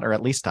like that, or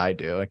at least I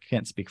do. I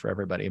can't speak for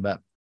everybody, but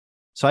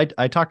so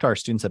I talk to our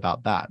students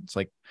about that. It's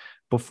like,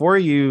 before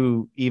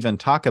you even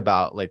talk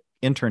about like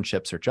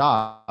internships or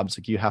jobs,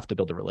 like you have to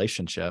build a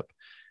relationship.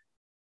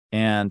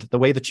 And the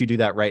way that you do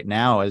that right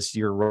now is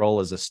your role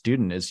as a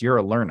student is you're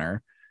a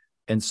learner.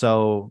 And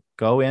so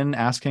go in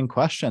asking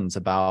questions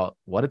about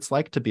what it's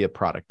like to be a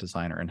product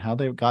designer and how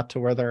they got to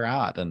where they're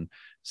at, and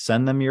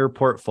send them your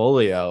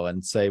portfolio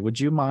and say, would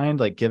you mind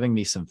like giving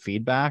me some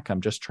feedback?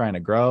 I'm just trying to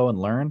grow and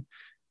learn.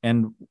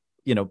 And,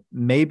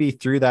 maybe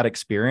through that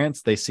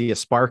experience, they see a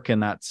spark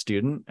in that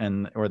student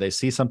or they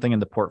see something in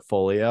the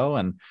portfolio.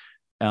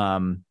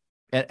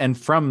 And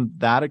from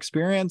that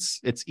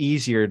experience, it's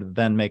easier to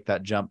then make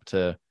that jump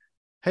to,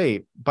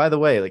 hey, by the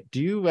way, like,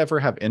 do you ever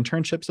have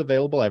internships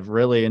available? I've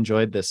really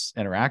enjoyed this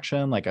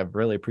interaction. Like, I've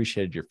really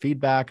appreciated your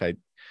feedback.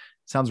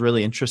 Sounds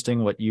really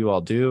interesting what you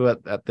all do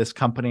at this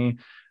company.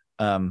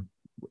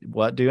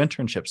 What do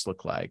internships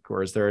look like?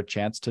 Or is there a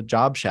chance to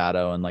job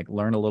shadow and like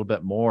learn a little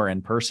bit more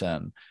in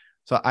person?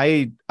 So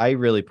I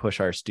really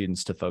push our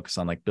students to focus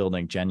on like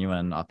building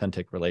genuine,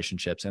 authentic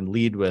relationships and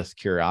lead with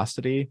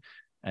curiosity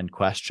and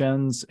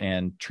questions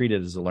and treat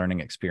it as a learning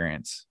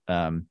experience.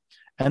 And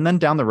then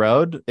down the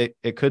road,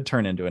 it could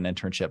turn into an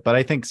internship. But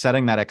I think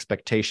setting that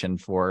expectation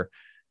for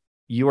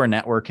you are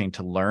networking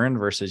to learn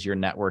versus you're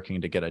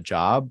networking to get a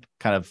job,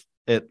 kind of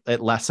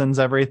it lessens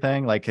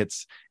everything. Like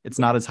it's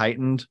not as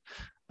heightened.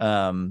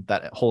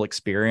 That whole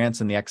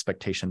experience and the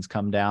expectations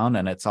come down,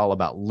 and it's all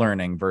about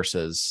learning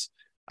versus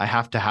I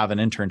have to have an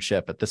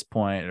internship at this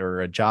point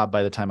or a job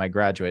by the time I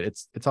graduate.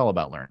 It's all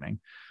about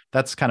learning.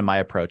 That's kind of my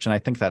approach. And I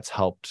think that's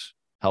helped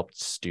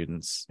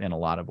students in a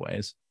lot of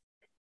ways.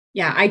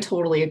 Yeah, I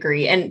totally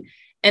agree. And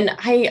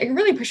I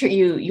really appreciate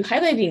you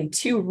highlighting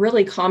two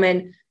really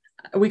common,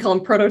 we call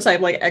them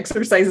prototype like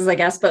exercises, I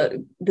guess, but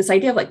this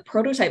idea of like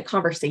prototype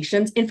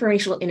conversations,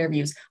 informational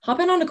interviews,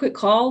 hopping on a quick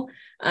call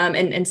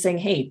and saying,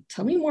 hey,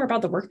 tell me more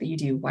about the work that you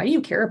do. Why do you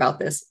care about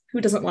this?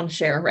 Who doesn't want to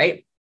share,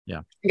 right?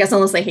 Yeah. I guess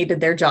unless they hated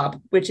their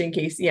job, which in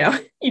case,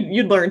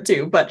 you'd learn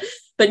too. But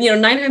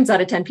 9 times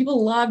out of 10,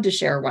 people love to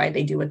share why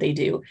they do what they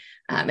do.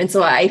 And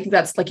so I think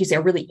that's, like you say,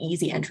 a really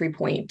easy entry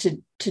point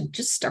to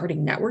just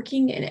starting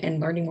networking and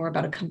learning more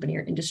about a company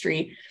or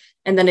industry.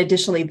 And then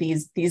additionally,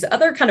 these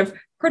other kind of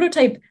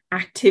prototype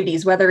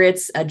activities, whether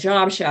it's a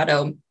job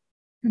shadow,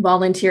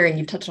 volunteering,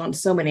 you've touched on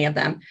so many of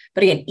them,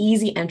 but again,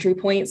 easy entry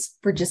points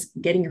for just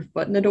getting your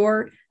foot in the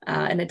door.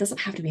 And it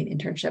doesn't have to be an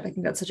internship. I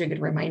think that's such a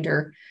good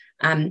reminder.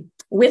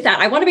 With that,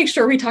 I want to make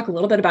sure we talk a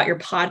little bit about your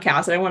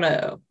podcast. And I want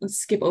to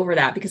skip over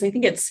that because I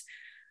think it's,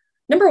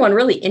 number one,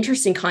 really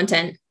interesting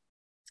content.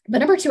 But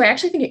number two, I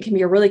actually think it can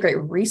be a really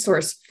great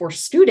resource for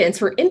students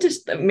for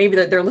maybe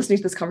they're listening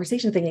to this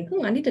conversation thinking,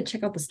 I need to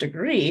check out this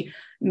degree.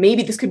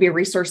 Maybe this could be a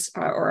resource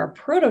or a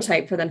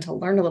prototype for them to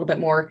learn a little bit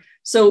more.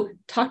 So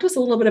talk to us a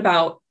little bit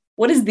about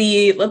what is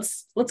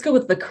let's go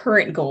with the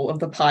current goal of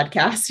the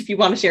podcast. If you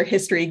want to share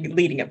history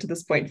leading up to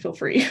this point, feel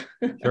free.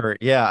 Sure.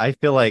 Yeah. I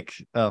feel like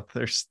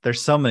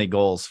there's so many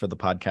goals for the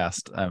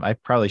podcast. I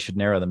probably should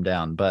narrow them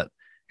down, but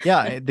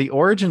yeah, the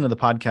origin of the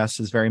podcast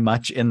is very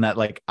much in that,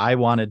 like, I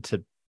wanted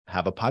to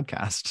have a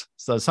podcast.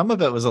 So some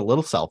of it was a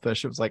little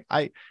selfish. It was like,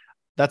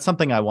 that's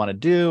something I want to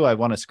do. I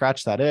want to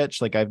scratch that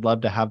itch. Like, I'd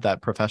love to have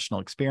that professional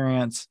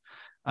experience.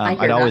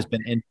 I've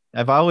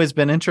always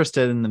been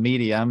interested in the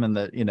medium and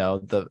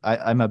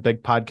I'm a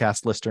big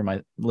podcast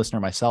listener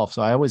myself.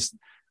 So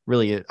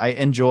I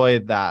enjoy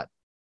that.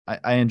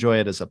 I enjoy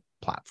it as a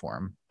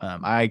platform.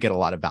 I get a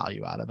lot of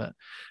value out of it.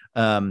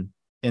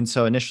 And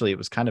so initially it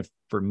was kind of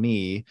for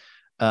me.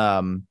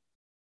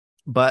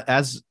 But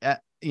as I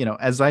we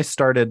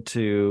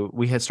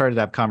had started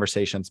to have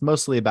conversations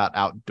mostly about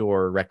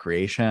outdoor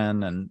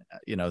recreation and,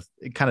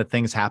 kind of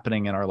things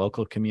happening in our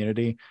local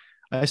community.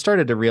 I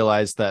started to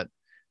realize that,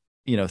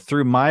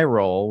 through my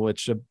role,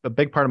 which a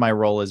big part of my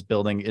role is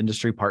building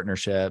industry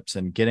partnerships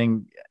and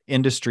getting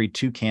industry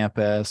to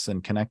campus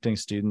and connecting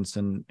students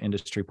and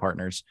industry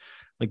partners.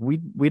 Like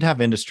we'd have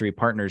industry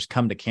partners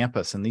come to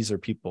campus, and these are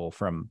people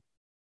from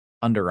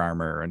Under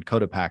Armour and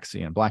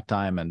Cotopaxi and Black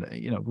Diamond,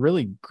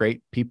 really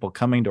great people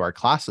coming to our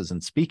classes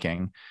and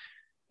speaking.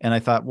 And I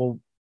thought, well,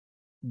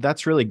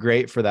 that's really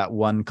great for that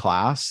one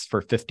class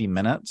for 50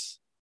 minutes.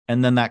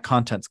 And then that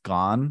content's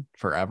gone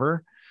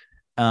forever.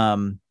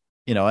 And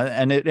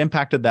it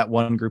impacted that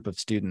one group of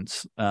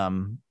students.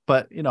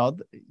 But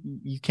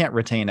you can't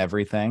retain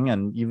everything,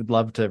 and you would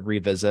love to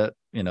revisit,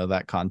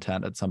 that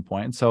content at some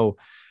point. So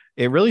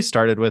it really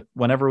started with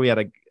whenever we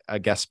had a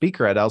guest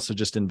speaker, I'd also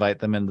just invite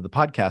them into the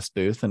podcast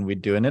booth and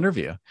we'd do an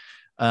interview.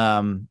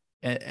 And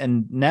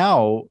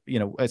now,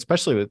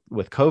 especially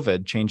with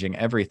COVID changing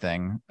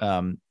everything,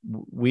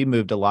 we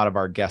moved a lot of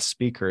our guest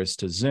speakers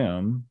to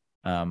Zoom,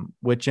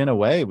 which in a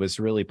way was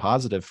really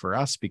positive for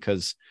us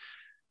because,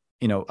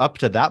 up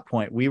to that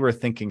point, we were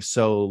thinking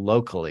so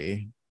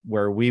locally,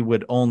 where we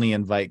would only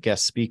invite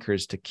guest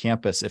speakers to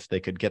campus if they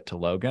could get to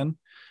Logan.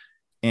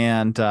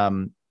 And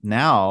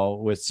now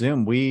with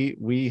Zoom,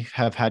 we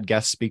have had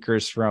guest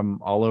speakers from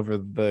all over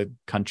the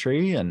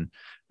country and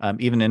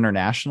even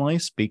internationally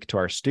speak to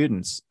our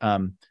students.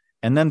 And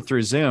then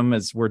through Zoom,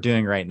 as we're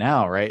doing right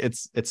now, right?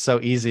 It's so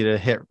easy to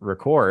hit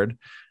record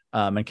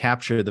and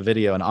capture the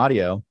video and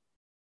audio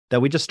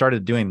that we just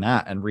started doing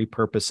that and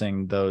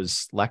repurposing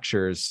those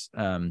lectures,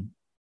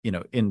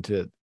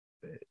 into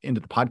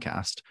the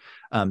podcast,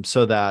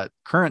 so that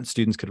current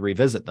students could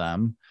revisit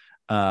them.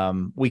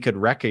 We could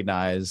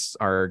recognize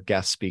our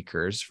guest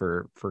speakers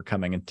for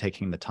coming and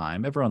taking the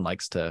time. Everyone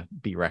likes to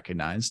be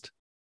recognized.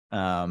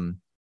 And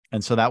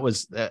so that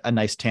was a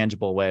nice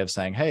tangible way of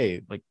saying,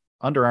 hey, like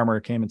Under Armour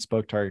came and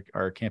spoke to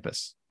our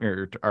campus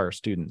or our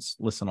students,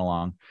 listen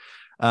along.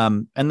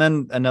 And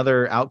then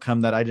another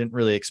outcome that I didn't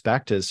really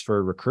expect is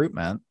for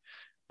recruitment.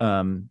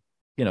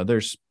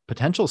 There's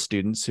potential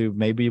students who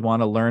maybe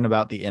want to learn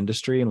about the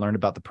industry and learn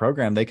about the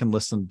program. They can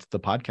listen to the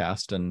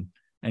podcast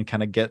and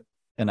kind of get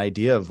an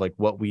idea of like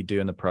what we do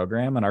in the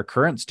program, and our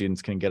current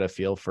students can get a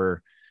feel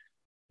for,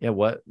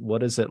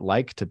 what is it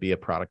like to be a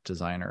product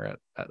designer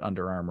at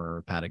Under Armour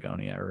or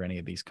Patagonia or any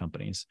of these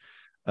companies.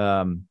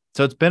 So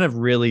it's been a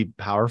really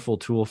powerful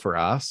tool for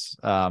us.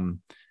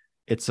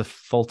 It's a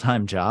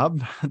full-time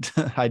job.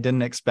 I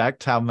didn't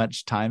expect how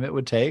much time it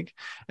would take,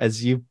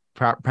 as you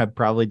have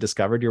probably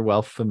discovered. You're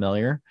well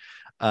familiar.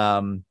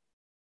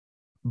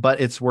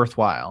 But it's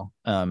worthwhile.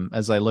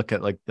 As I look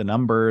at like the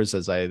numbers,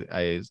 as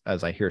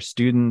I hear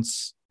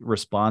students'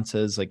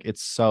 responses, like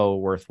it's so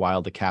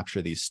worthwhile to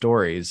capture these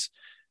stories,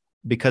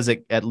 because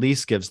it at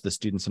least gives the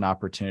students an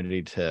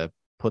opportunity to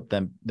put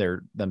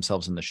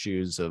themselves in the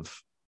shoes of,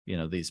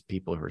 these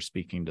people who are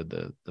speaking to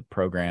the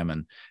program.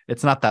 And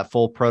it's not that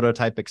full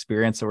prototype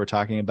experience that we're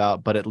talking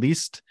about, but at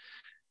least,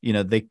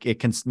 it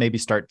can maybe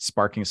start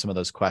sparking some of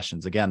those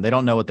questions. Again, they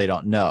don't know what they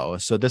don't know.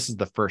 So this is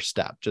the first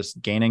step, just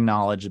gaining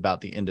knowledge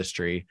about the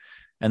industry.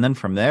 And then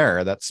from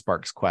there, that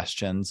sparks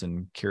questions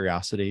and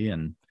curiosity,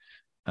 and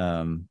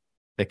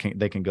they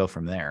can go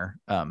from there.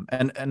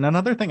 And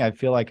another thing I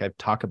feel like I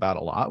talk about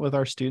a lot with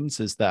our students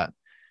is that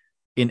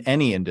in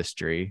any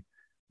industry,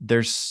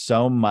 there's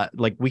so much,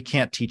 like, we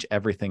can't teach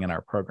everything in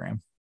our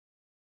program.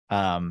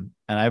 And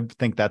I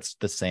think that's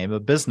the same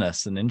of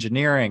business and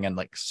engineering, and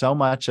like so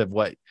much of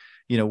what,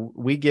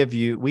 we give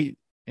you,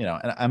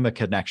 and I'm a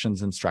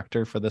connections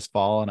instructor for this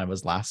fall, and I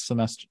was last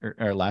semester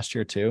or last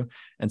year too.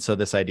 And so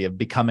this idea of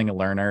becoming a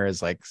learner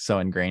is like so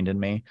ingrained in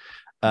me.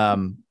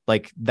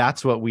 Like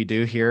that's what we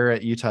do here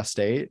at Utah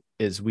State,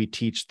 is we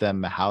teach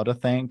them how to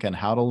think and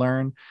how to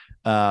learn.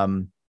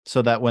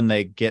 So that when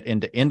they get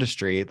into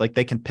industry, like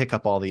they can pick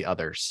up all the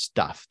other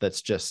stuff that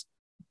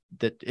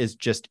is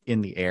just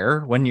in the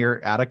air when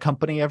you're at a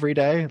company every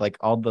day, like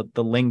all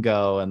the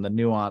lingo and the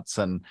nuance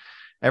and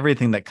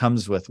everything that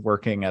comes with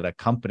working at a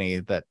company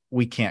that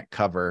we can't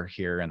cover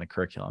here in the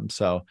curriculum.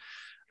 So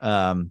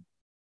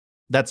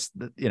that's,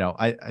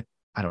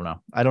 I don't know.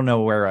 I don't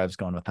know where I was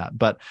going with that,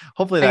 but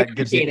hopefully that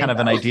gives you kind of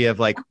an idea of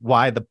like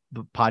why the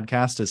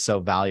podcast is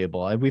so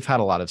valuable. We've had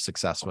a lot of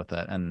success with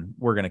it, and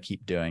we're going to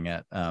keep doing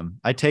it.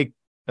 I take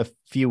a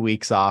few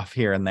weeks off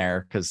here and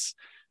there because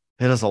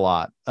it is a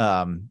lot,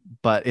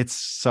 but it's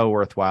so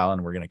worthwhile,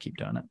 and we're going to keep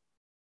doing it.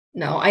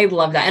 No, I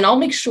love that. And I'll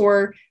make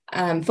sure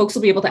folks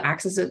will be able to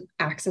access the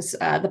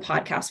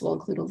podcast. We'll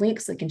include a link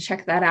so they can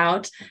check that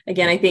out.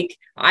 Again, I think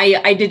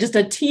I did just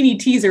a teeny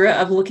teaser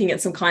of looking at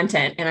some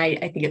content, and I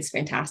think it's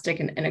fantastic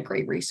and a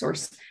great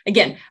resource.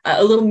 Again,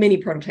 a little mini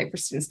prototype for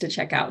students to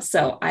check out.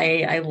 So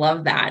I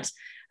love that.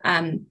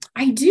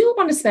 I do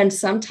want to spend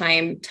some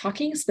time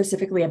talking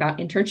specifically about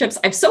internships.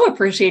 I've so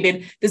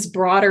appreciated this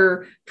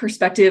broader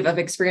perspective of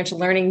experiential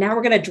learning. Now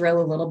we're going to drill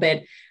a little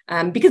bit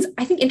because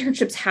I think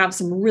internships have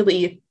some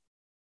really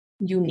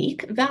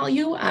unique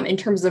value in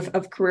terms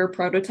of career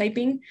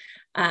prototyping.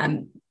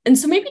 And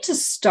so maybe to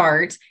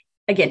start,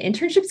 again,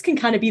 internships can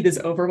kind of be this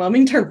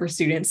overwhelming term for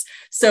students.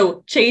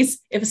 So Chase,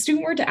 if a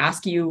student were to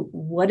ask you,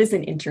 what is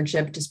an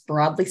internship, just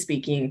broadly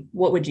speaking,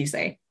 what would you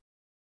say?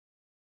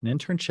 An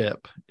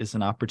internship is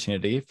an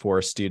opportunity for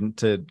a student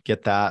to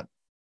get that,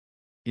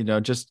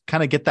 just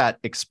kind of get that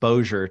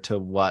exposure to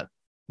what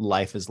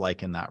life is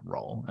like in that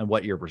role and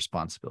what your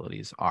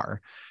responsibilities are.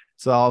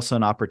 It's also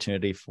an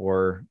opportunity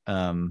for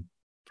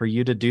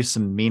you to do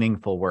some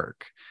meaningful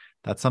work.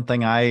 That's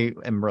something I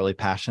am really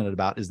passionate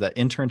about, is that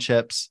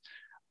internships,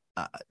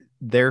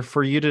 they're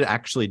for you to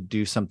actually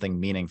do something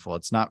meaningful.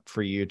 It's not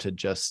for you to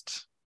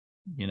just,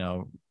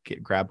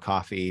 grab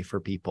coffee for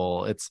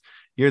people.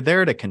 You're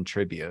there to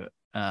contribute.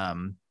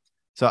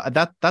 So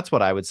that's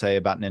what I would say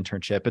about an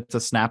internship. It's a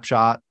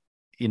snapshot,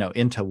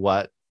 into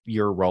what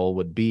your role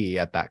would be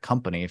at that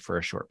company for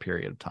a short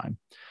period of time.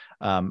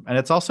 And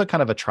it's also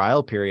kind of a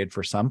trial period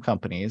for some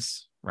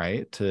companies,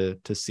 right? To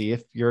see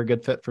if you're a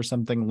good fit for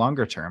something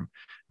longer term.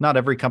 Not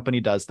every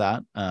company does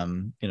that.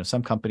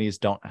 Some companies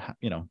don't,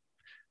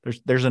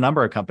 there's a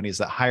number of companies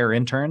that hire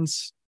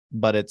interns,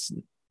 but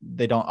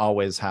they don't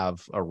always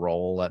have a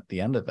role at the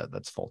end of it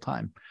that's full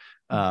time.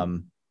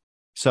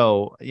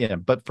 So,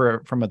 but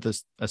from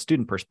a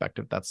student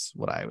perspective, that's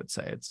what I would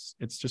say.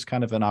 It's just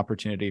kind of an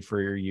opportunity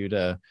for you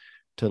to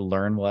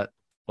learn what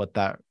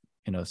that,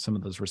 some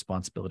of those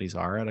responsibilities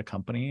are at a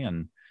company,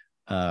 and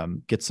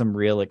get some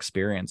real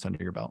experience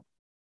under your belt.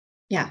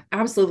 Yeah,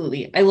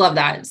 absolutely. I love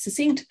that.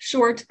 Succinct,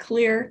 short,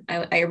 clear.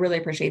 I really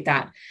appreciate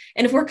that.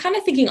 And if we're kind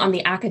of thinking on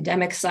the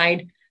academic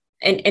side,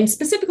 and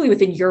specifically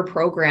within your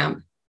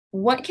program,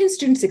 what can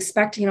students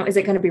expect? Is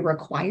it going to be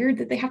required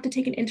that they have to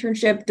take an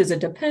internship? Does it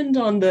depend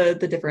on the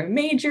different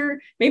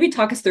major? Maybe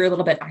talk us through a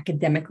little bit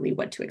academically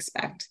what to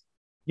expect.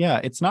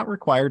 Yeah, it's not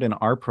required in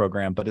our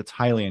program, but it's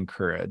highly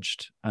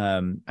encouraged.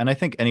 And I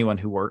think anyone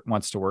who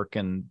wants to work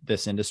in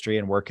this industry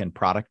and work in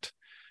product,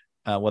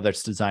 whether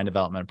it's design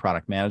development,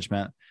 product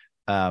management,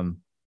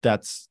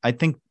 I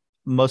think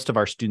most of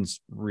our students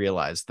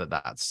realize that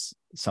that's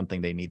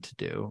something they need to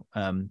do.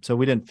 So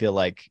we didn't feel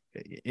like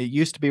it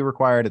used to be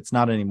required. It's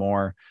not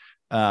anymore.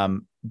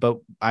 But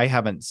I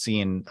haven't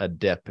seen a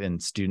dip in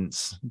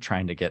students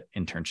trying to get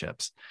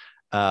internships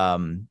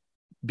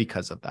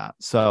because of that.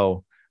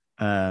 So,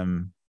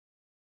 sorry,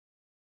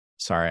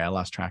 I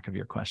lost track of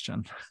your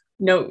question.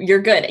 No,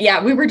 you're good.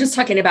 Yeah, we were just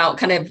talking about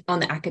kind of on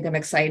the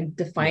academic side,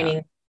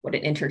 defining what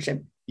an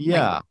internship.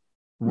 Yeah.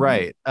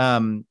 Right.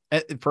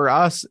 For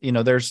us,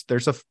 there's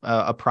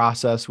a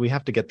process. We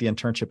have to get the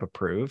internship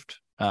approved.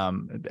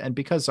 And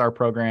because our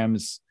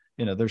programs,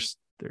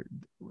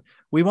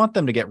 we want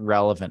them to get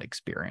relevant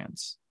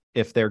experience.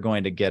 If they're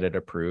going to get it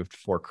approved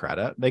for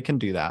credit, they can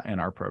do that in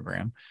our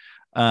program.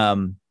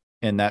 And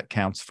that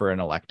counts for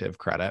an elective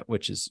credit,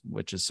 which is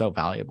so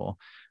valuable.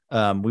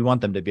 We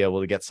want them to be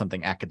able to get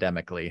something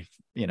academically,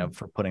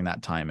 for putting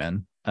that time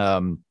in.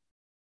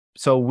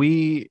 So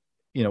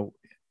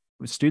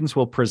students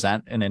will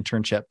present an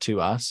internship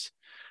to us,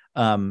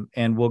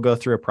 and we'll go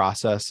through a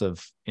process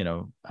of,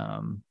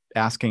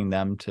 asking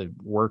them to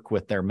work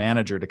with their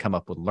manager to come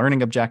up with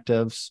learning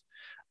objectives.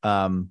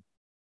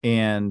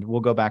 And we'll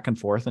go back and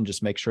forth and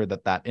just make sure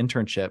that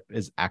internship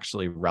is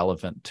actually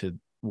relevant to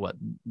what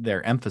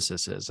their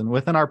emphasis is. And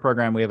within our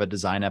program, we have a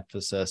design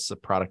emphasis, a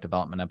product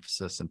development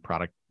emphasis, and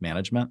product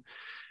management.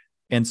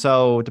 And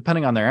so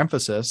depending on their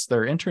emphasis,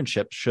 their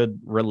internship should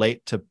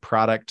relate to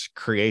product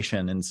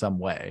creation in some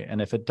way.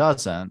 And if it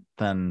doesn't,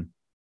 then,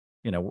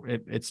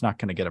 it's not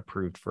going to get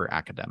approved for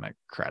academic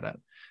credit.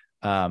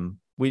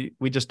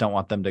 We just don't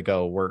want them to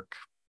go work.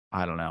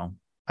 I don't know.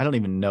 I don't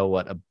even know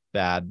what a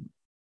bad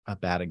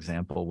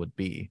example would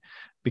be,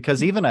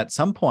 because even at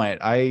some point,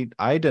 I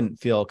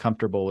didn't feel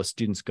comfortable with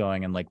students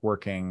going and like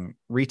working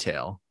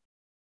retail.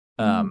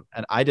 And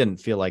I didn't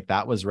feel like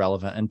that was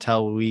relevant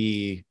until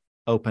we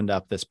opened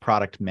up this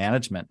product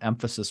management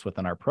emphasis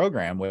within our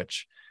program,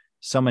 which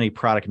so many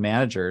product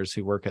managers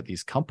who work at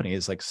these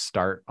companies like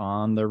start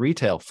on the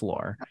retail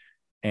floor.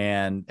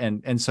 And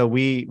so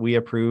we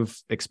approve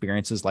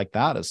experiences like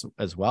that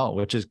as well,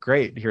 which is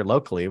great here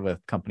locally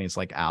with companies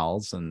like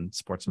Al's and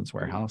Sportsman's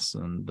Warehouse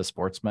and the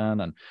Sportsman.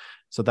 And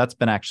so that's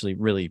been actually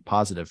really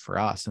positive for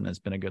us and has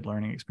been a good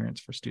learning experience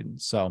for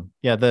students. So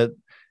yeah, the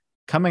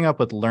coming up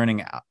with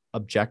learning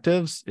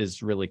objectives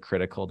is really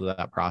critical to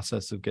that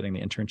process of getting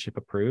the internship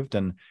approved.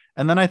 And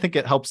then I think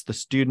it helps the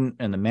student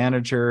and the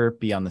manager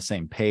be on the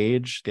same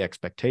page. The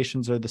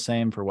expectations are the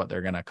same for what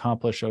they're going to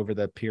accomplish over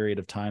the period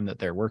of time that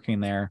they're working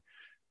there.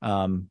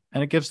 And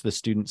it gives the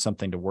student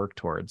something to work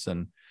towards.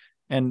 And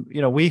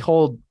we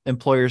hold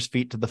employers'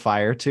 feet to the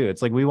fire too.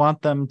 It's like, we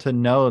want them to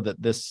know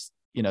that this,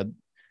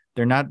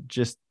 they're not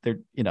just,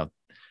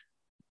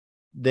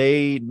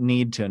 they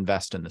need to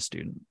invest in the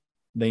student.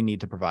 They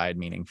need to provide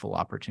meaningful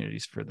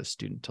opportunities for the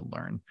student to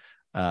learn.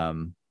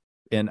 And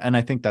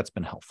I think that's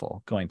been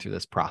helpful going through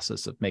this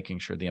process of making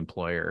sure the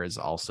employer is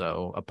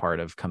also a part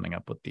of coming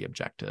up with the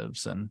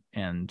objectives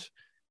and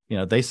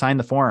they sign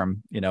the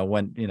form,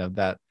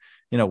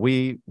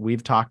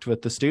 we've talked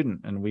with the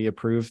student and we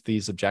approve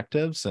these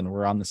objectives and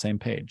we're on the same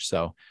page.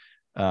 So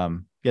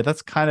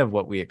that's kind of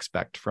what we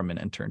expect from an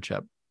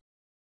internship.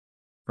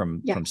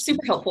 From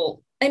super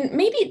helpful. And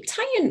maybe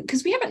tie in,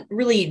 because we haven't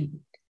really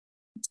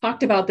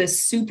talked about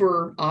this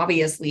super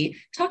obviously,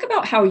 talk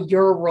about how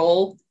your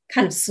role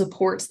kind of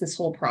supports this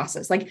whole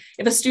process. Like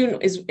if a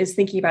student is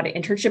thinking about an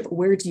internship,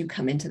 where do you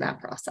come into that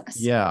process?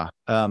 Yeah.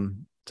 So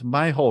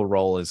my whole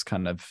role is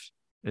kind of,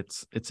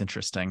 it's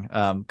interesting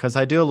because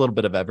I do a little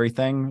bit of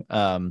everything.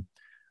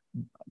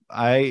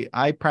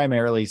 I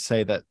primarily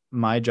say that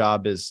my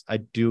job is I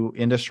do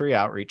industry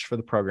outreach for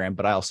the program,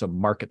 but I also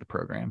market the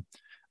program.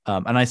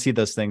 And I see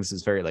those things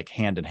as very like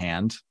hand in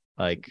hand.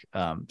 Like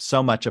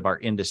so much of our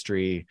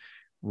industry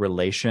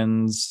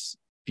relations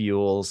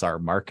fuels our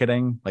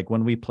marketing. Like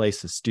when we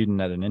place a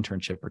student at an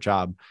internship or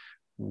job,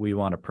 we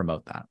want to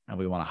promote that and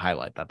we want to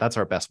highlight that. That's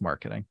our best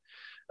marketing.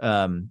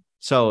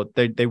 So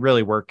they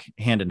really work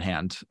hand in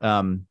hand.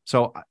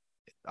 So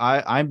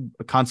I'm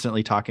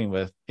constantly talking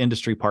with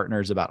industry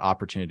partners about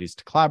opportunities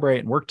to collaborate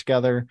and work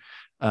together.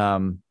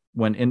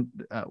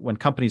 When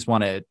companies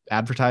want to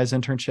advertise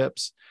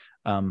internships,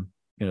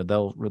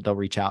 they'll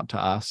reach out to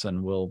us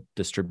and we'll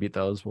distribute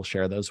those. We'll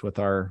share those with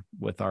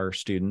our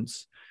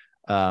students.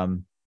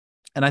 And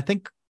I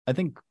think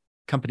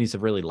companies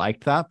have really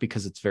liked that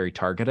because it's very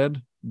targeted.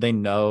 They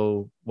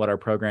know what our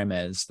program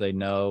is. They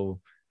know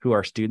who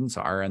our students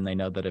are, and they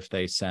know that if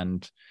they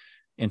send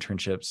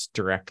internships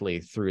directly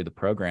through the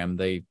program,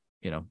 they're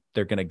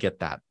going to get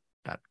that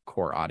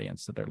core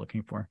audience that they're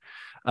looking for.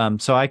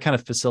 So I kind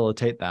of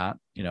facilitate that,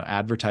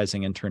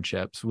 advertising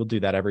internships. We'll do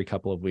that every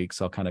couple of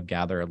weeks. I'll kind of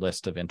gather a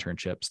list of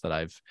internships that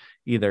I've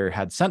either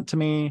had sent to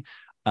me.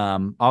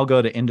 I'll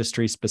go to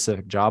industry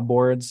specific job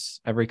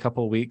boards every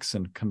couple of weeks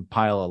and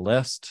compile a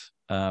list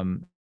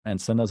and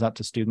send those out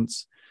to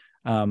students.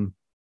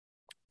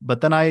 But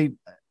then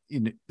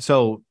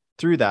so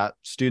through that,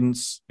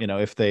 students,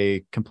 if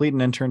they complete an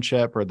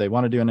internship or they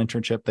want to do an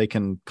internship, they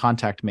can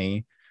contact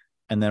me.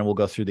 And then we'll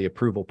go through the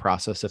approval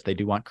process if they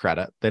do want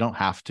credit. They don't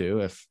have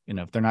to. If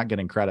they're not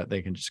getting credit,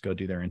 they can just go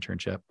do their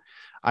internship.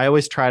 I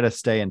always try to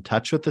stay in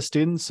touch with the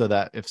students so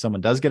that if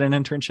someone does get an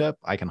internship,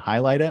 I can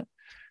highlight it.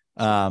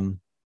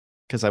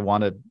 Because I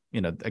wanted,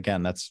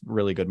 again, that's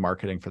really good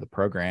marketing for the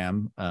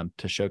program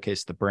to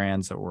showcase the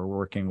brands that we're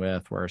working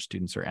with, where our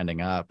students are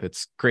ending up.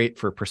 It's great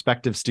for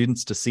prospective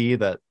students to see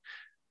that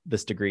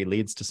this degree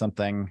leads to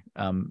something,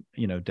 down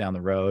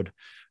the road,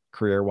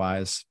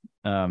 career-wise.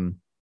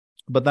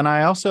 But then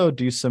I also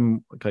do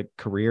some like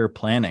career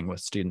planning with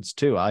students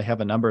too. I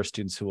have a number of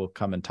students who will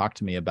come and talk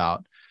to me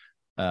about,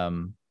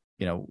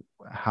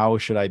 how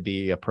should I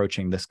be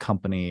approaching this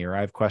company? Or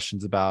I have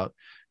questions about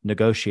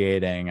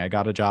negotiating. I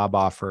got a job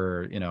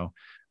offer,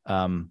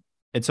 and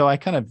so I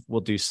kind of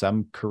will do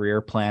some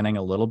career planning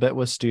a little bit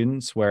with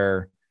students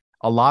where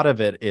a lot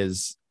of it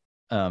is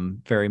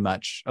very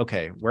much,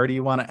 okay, where do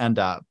you want to end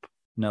up?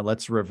 Now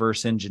let's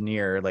reverse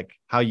engineer like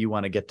how you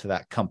want to get to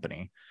that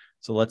company.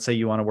 So let's say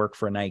you want to work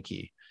for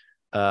Nike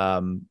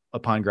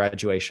upon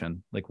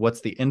graduation. Like, what's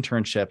the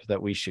internship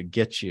that we should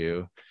get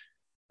you,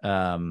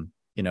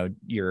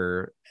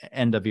 your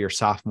end of your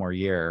sophomore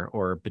year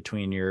or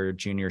between your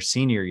junior,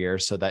 senior year,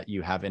 so that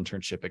you have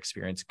internship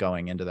experience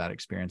going into that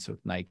experience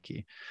with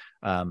Nike.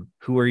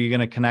 Who are you going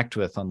to connect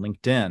with on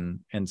LinkedIn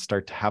and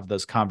start to have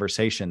those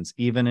conversations,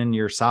 even in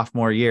your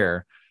sophomore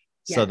year,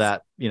 so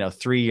that,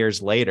 3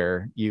 years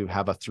later, you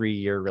have a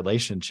 3-year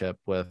relationship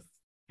with,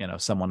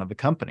 someone of the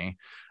company.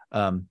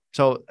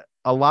 So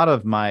a lot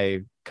of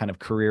my kind of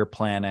career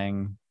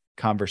planning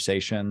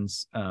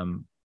conversations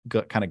kind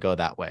of go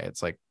that way.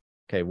 It's like,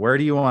 okay, where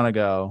do you want to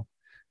go?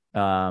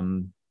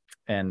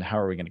 And how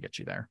are we going to get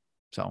you there?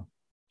 So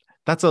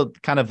that's a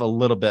kind of a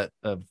little bit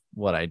of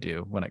what I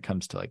do when it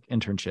comes to like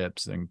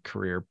internships and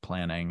career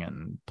planning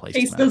and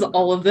placement. Chase does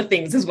all of the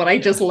things is what I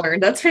just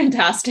learned. That's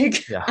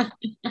fantastic. Yeah.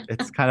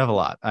 It's kind of a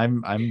lot.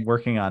 I'm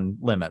working on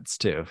limits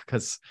too,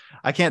 because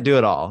I can't do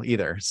it all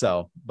either.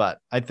 So, but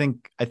I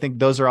think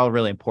those are all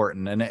really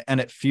important, and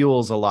it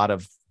fuels a lot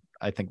of,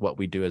 I think, what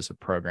we do as a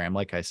program.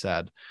 Like I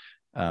said,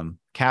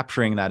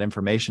 capturing that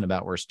information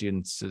about where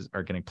students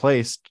are getting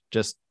placed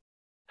just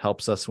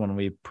helps us when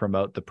we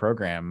promote the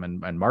program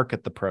and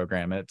market the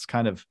program. It's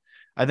kind of,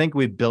 I think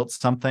we've built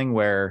something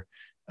where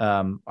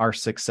our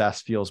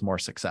success fuels more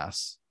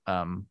success,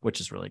 which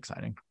is really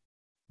exciting.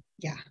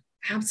 Yeah,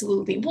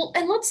 absolutely. Well,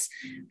 and let's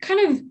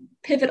kind of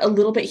pivot a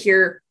little bit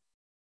here.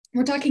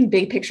 We're talking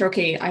big picture.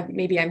 Okay, I'm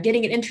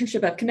getting an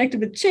internship. I've connected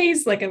with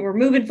Chase, like, and we're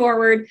moving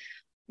forward.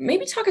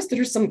 Maybe talk us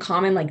through some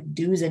common like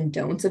do's and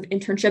don'ts of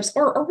internships,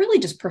 or really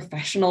just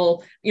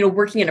professional,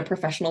 working in a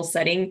professional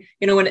setting,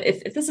 when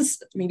if this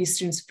is maybe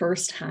students'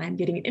 first time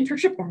getting an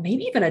internship or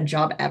maybe even a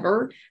job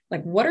ever,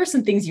 like what are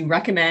some things you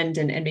recommend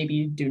and maybe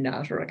you do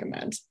not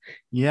recommend?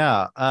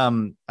 Yeah.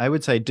 I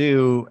would say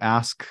do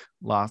ask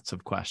lots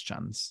of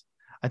questions.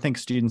 I think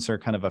students are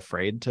kind of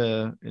afraid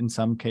to, in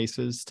some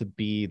cases, to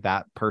be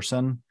that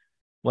person,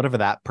 whatever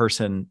that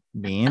person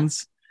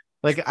means.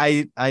 Like,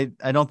 I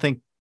don't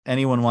think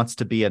anyone wants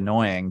to be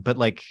annoying, but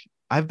like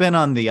I've been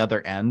on the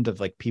other end of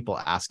like people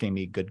asking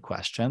me good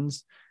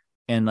questions,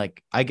 and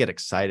like I get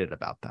excited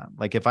about them.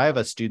 Like if I have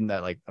a student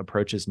that like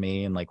approaches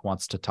me and like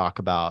wants to talk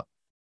about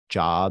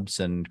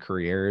jobs and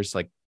careers,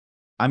 like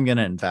I'm going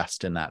to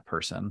invest in that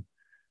person,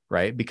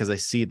 right? Because I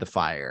see the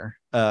fire.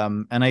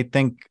 And I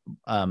think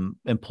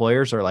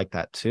employers are like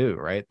that too,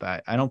 right?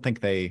 I don't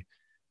think they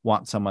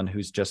want someone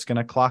who's just going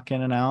to clock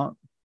in and out.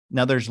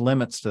 Now there's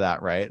limits to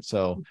that, right?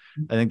 So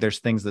I think there's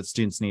things that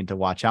students need to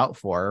watch out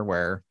for,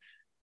 where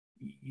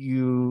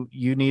you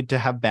need to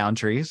have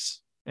boundaries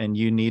and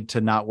you need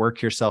to not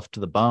work yourself to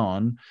the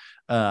bone.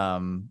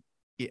 And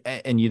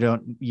you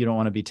don't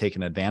want to be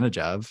taken advantage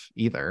of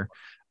either.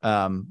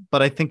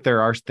 But I think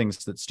there are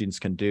things that students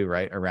can do,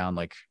 right, around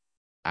like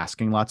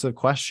asking lots of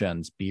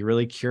questions, be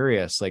really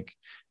curious. Like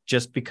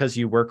just because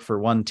you work for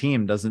one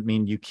team doesn't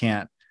mean you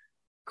can't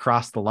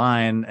cross the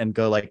line and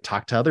go like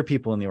talk to other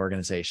people in the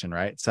organization,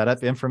 right? Set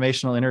up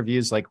informational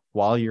interviews like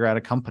while you're at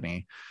a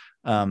company,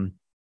 and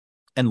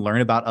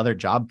learn about other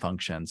job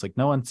functions. Like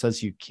no one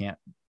says you can't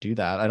do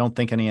that. I don't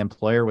think any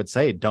employer would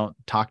say don't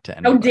talk to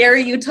anyone. How dare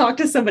you talk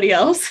to somebody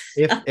else?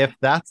 If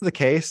that's the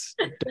case,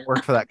 don't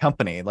work for that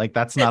company. Like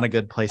that's not a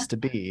good place to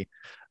be.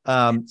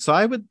 So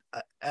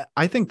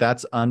I think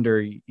that's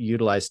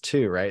underutilized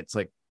too, right? It's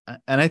like,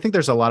 and I think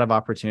there's a lot of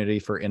opportunity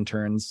for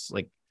interns,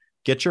 like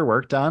get your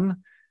work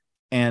done.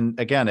 And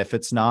again, if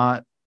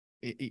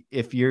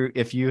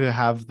you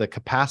have the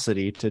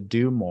capacity to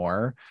do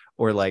more,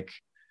 or like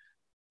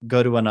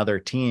go to another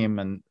team,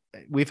 and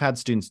we've had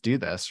students do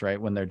this,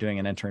 right? When they're doing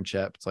an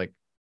internship, it's like,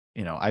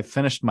 I've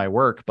finished my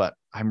work, but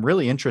I'm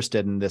really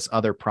interested in this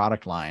other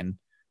product line.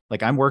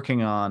 Like I'm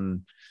working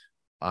on,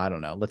 I don't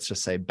know, let's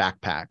just say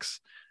backpacks,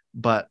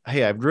 but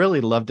hey, I'd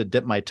really love to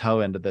dip my toe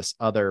into this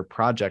other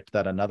project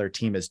that another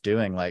team is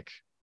doing. Like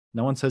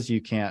no one says you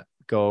can't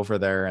go over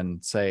there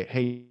and say,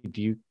 hey,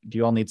 do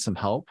you all need some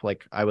help?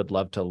 Like I would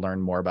love to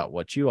learn more about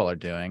what you all are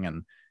doing,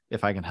 and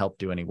if I can help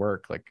do any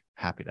work, like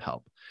happy to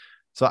help.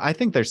 So I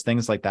think there's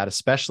things like that,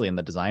 especially in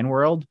the design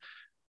world,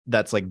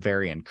 that's like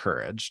very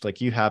encouraged.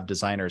 Like you have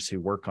designers who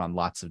work on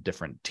lots of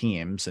different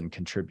teams and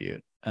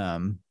contribute.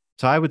 So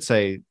I would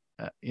say,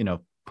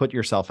 put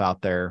yourself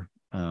out there,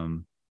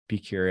 be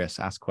curious,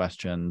 ask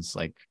questions,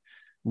 like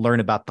learn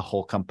about the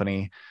whole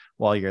company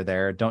while you're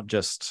there. Don't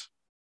just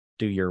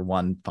do your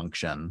one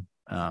function.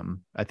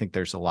 I think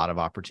there's a lot of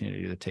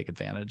opportunity to take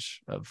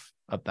advantage of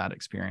that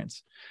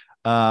experience.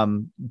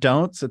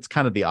 Don'ts, it's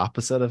kind of the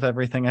opposite of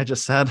everything I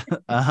just said.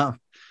 I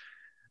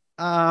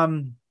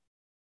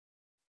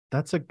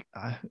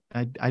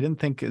didn't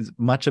think as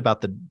much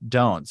about the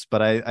don'ts,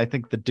 but I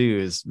think the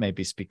do's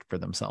maybe speak for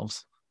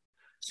themselves.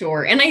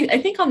 Sure. And I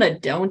think on the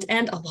don't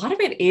end, a lot of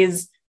it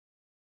is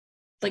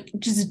like,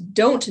 just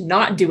don't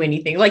not do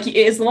anything. Like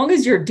as long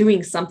as you're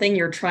doing something,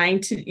 you're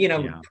trying to,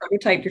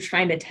 prototype, you're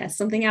trying to test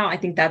something out. I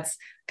think that's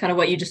kind of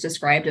what you just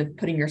described of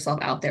putting yourself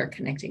out there,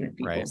 connecting with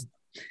people. Right.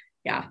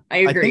 Yeah, I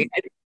agree.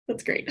 I think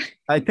that's great.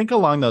 I think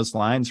along those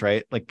lines,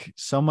 right? Like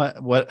so much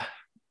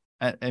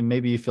and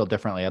maybe you feel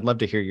differently. I'd love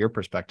to hear your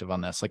perspective on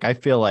this. Like, I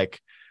feel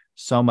like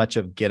so much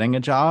of getting a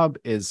job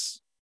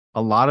is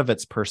a lot of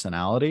its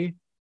personality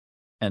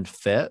and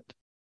fit.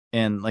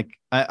 And like,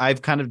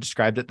 I've kind of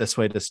described it this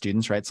way to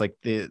students, right? It's like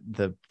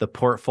the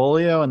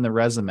portfolio and the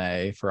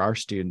resume for our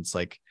students,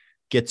 like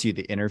gets you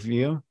the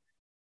interview,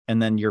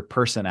 and then your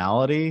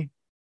personality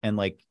and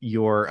like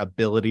your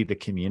ability to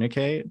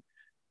communicate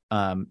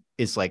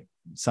is like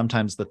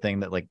sometimes the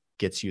thing that like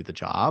gets you the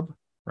job,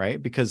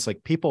 right? Because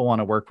like people want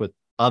to work with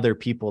other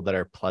people that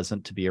are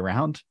pleasant to be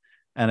around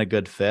and a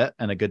good fit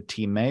and a good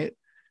teammate.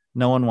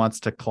 No one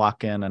wants to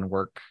clock in and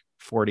work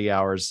 40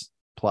 hours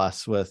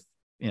plus with,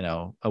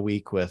 a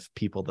week with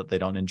people that they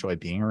don't enjoy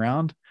being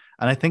around.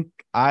 And I think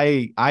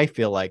I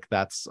feel like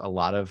that's a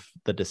lot of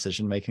the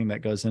decision making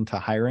that goes into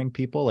hiring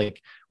people.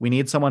 Like we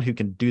need someone who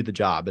can do the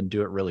job and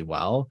do it really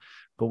well,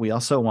 but we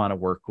also want to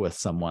work with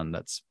someone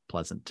that's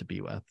pleasant to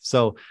be with.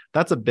 So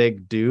that's a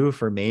big do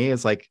for me,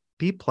 is like,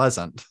 be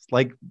pleasant,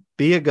 like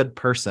be a good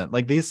person.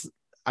 Like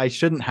I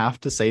shouldn't have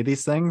to say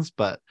these things,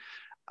 but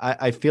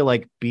I feel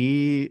like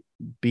be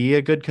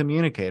a good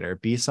communicator,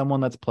 be someone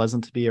that's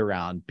pleasant to be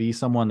around, be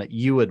someone that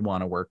you would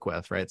want to work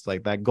with, right? It's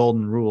like that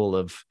golden rule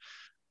of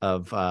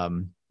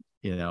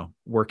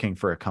working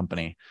for a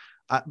company.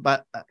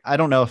 But I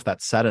don't know if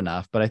that's said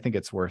enough, but I think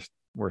it's worth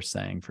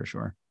saying for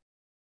sure.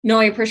 No,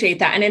 I appreciate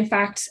that. And in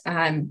fact,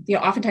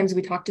 oftentimes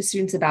we talk to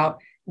students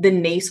about the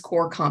NACE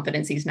core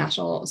competencies,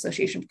 National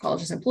Association of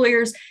Colleges and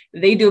Employers.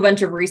 They do a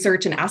bunch of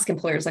research and ask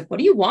employers, like, what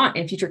do you want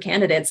in future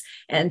candidates?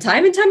 And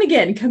time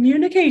again,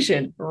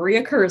 communication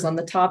reoccurs on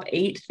the top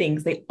 8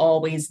 things they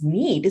always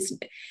need.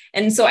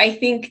 And so I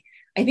think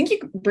you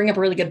bring up a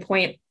really good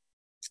point.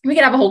 We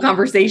could have a whole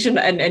conversation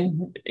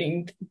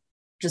and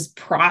just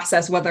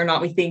process whether or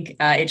not we think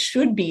it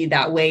should be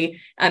that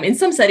way in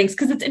some settings,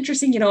 because it's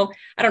interesting.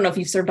 I don't know if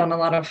you've served on a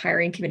lot of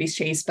hiring committees,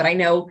 Chase, but I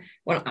know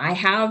when I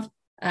have,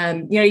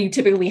 you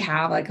typically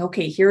have like,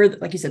 okay, here,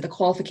 like you said, the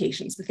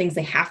qualifications, the things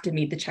they have to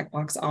meet the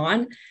checkbox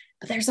on,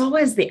 but there's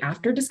always the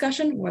after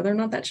discussion, whether or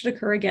not that should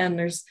occur again.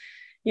 There's,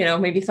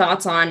 maybe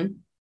thoughts on,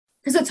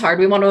 because it's hard.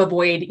 We want to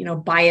avoid,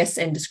 bias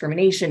and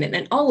discrimination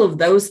and all of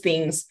those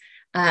things.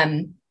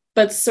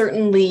 But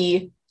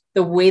certainly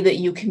the way that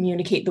you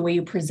communicate, the way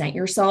you present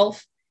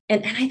yourself.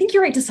 And I think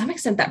you're right to some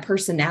extent, that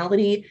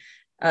personality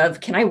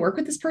of, can I work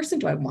with this person?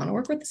 Do I want to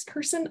work with this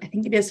person? I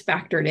think it is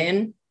factored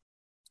in.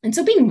 And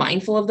so being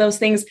mindful of those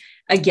things,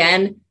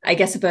 again, I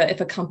guess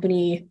if a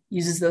company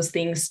uses those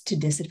things to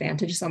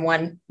disadvantage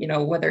someone,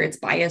 whether it's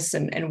bias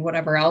and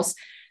whatever else,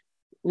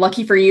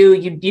 lucky for you,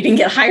 you didn't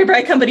get hired by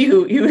a company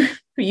who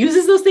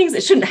uses those things.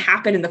 It shouldn't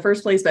happen in the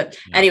first place. But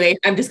anyway,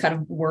 I'm just kind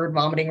of word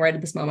vomiting right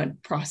at this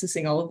moment,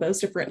 processing all of those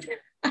different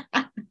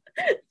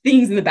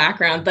things in the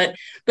background. But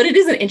it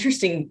is an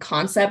interesting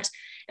concept.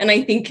 And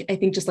I think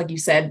just like you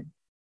said,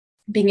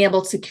 being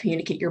able to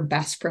communicate your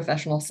best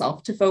professional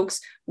self to folks,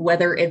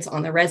 whether it's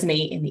on the resume,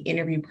 in the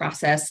interview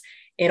process,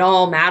 it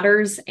all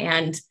matters.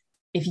 And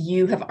if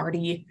you have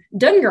already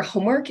done your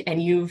homework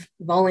and you've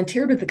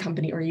volunteered with the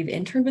company or you've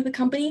interned with the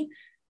company,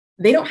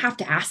 they don't have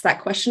to ask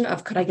that question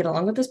of, could I get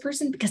along with this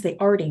person? Because they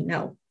already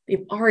know.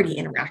 They've already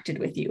interacted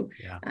with you.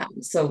 Yeah.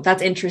 So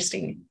that's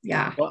interesting.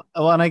 Yeah. Well,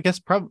 and I guess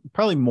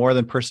probably more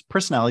than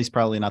personality is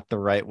probably not the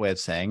right way of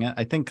saying it.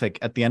 I think like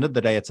at the end of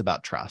the day, it's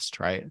about trust,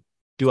 right?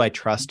 Do I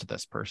trust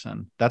this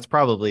person? That's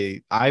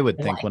probably, I would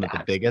think, one of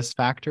the biggest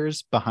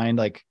factors behind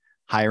like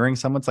hiring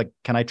someone. It's like,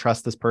 can I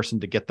trust this person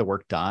to get the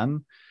work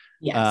done?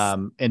 Yes.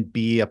 And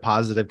be a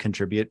positive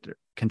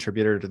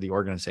contributor to the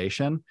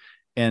organization.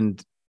 And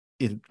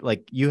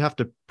like you have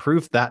to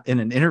prove that in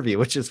an interview,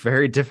 which is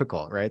very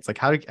difficult, right? It's like,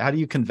 how do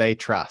you convey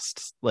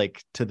trust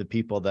like to the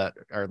people that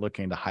are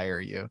looking to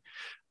hire you?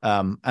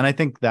 And I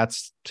think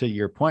that's to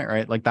your point,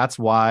 right? Like that's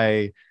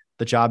why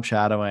the job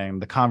shadowing,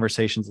 the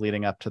conversations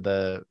leading up to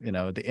the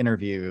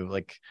interview,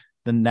 like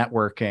the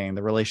networking,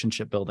 the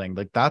relationship building,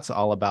 like that's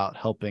all about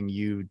helping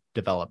you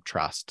develop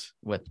trust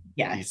with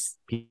these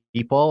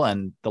people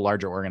and the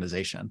larger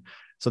organization.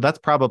 So that's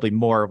probably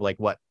more of like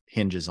what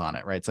hinges on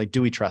it, right? It's like,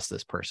 do we trust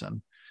this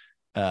person?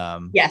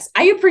 Yes,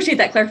 I appreciate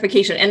that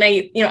clarification. And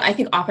I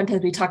think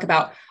oftentimes we talk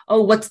about,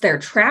 what's their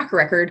track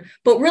record?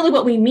 But really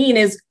what we mean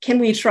is, can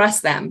we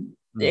trust them?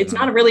 Mm-hmm. It's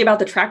not really about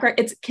the track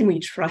record. It's, can we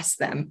trust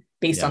them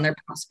based on their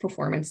past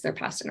performance, their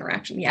past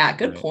interaction? Yeah,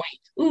 good point.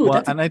 Ooh,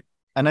 well,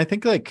 and I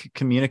think like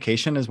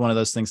communication is one of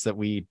those things that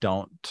we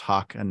don't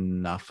talk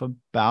enough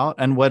about.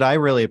 And what I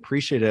really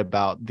appreciated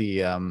about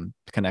the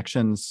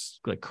Connections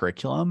like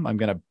curriculum, I'm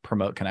going to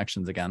promote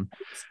Connections again.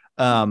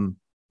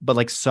 But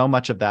like so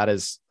much of that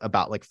is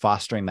about like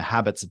fostering the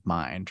habits of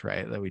mind,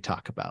 right? That we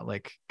talk about,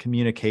 like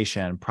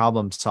communication,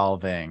 problem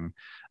solving,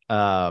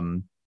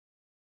 critical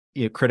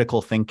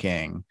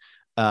thinking.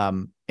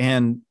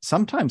 And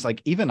sometimes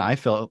like even I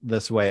feel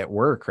this way at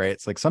work, right?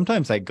 It's like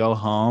sometimes I go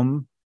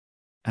home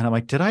and I'm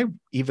like, did I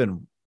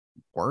even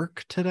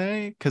work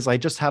today? Because I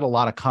just had a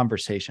lot of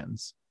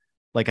conversations.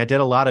 Like I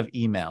did a lot of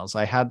emails.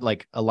 I had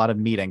like a lot of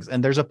meetings,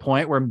 and there's a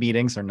point where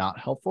meetings are not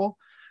helpful,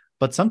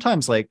 but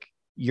sometimes like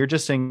you're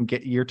just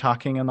you're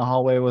talking in the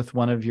hallway with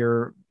one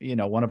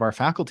of our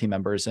faculty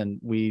members, and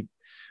we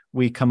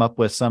come up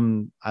with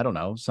some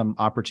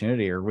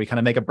opportunity, or we kind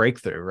of make a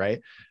breakthrough,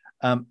 right?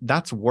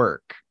 That's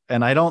work.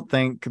 And I don't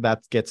think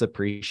that gets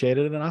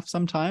appreciated enough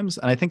sometimes.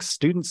 And I think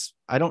students,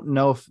 I don't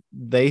know if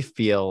they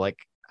feel like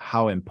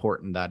how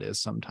important that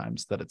is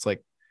sometimes, that it's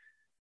like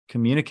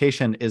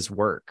communication is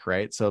work,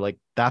 right? So like,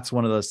 that's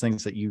one of those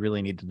things that you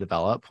really need to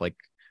develop. Like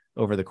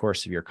over the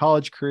course of your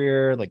college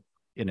career, like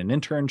in an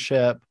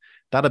internship.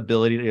 That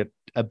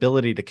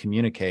ability to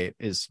communicate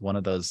is one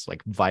of those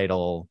like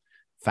vital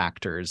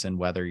factors in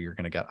whether you're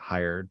going to get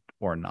hired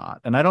or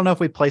not. And I don't know if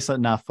we place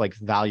enough like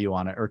value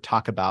on it or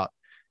talk about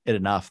it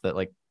enough that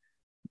like,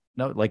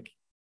 no, like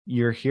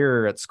you're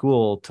here at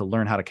school to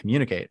learn how to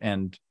communicate.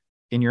 And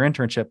in your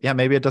internship, yeah,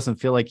 maybe it doesn't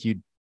feel like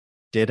you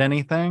did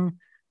anything,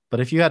 but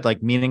if you had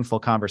like meaningful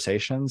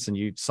conversations and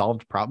you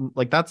solved problems,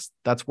 like that's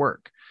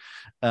work.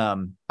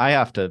 I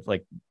have to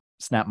like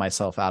snap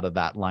myself out of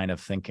that line of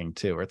thinking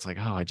too, where it's like,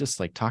 oh, I just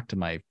like talked to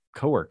my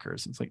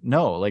coworkers. It's like,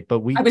 no, like,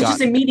 but I was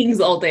just in meetings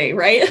all day,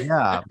 right?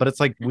 Yeah, but it's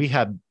like we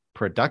had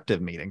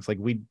productive meetings, like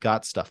we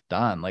got stuff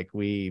done, like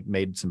we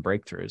made some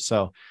breakthroughs.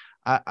 So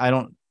I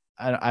don't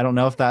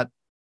know if that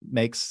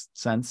makes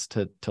sense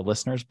to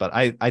listeners, but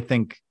I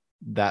think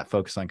that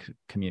focus on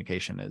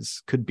communication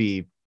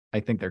I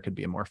think there could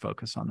be a more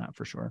focus on that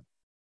for sure.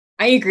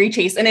 I agree,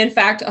 Chase. And in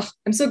fact,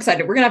 I'm so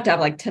excited. We're going to have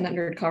like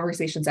 1,000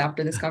 conversations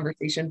after this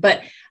conversation.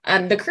 But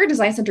the Career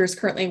Design Center is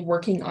currently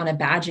working on a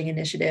badging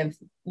initiative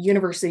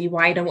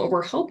university-wide. And what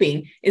we're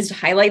hoping is to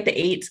highlight the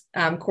 8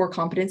 core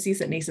competencies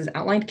that NACE has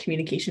outlined,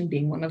 communication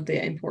being one of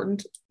the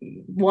important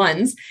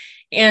ones.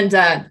 And,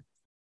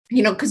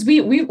 because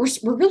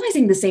we're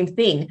realizing the same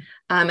thing.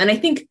 And I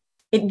think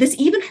this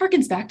even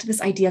harkens back to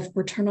this idea of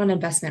return on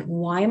investment.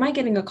 Why am I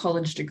getting a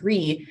college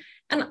degree?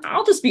 And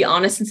I'll just be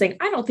honest and saying,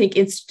 I don't think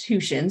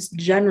institutions,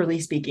 generally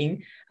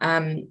speaking,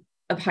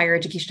 of higher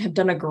education have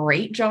done a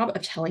great job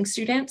of telling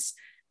students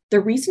the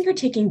reason you're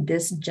taking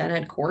this gen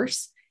ed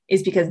course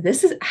is because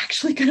this is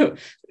actually going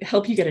to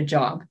help you get a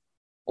job,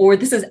 or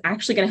this is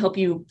actually going to help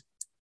you,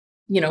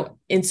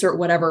 insert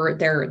whatever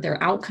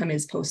their outcome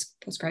is post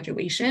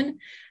graduation.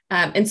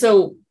 And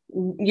so,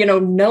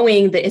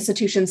 knowing the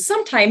institutions,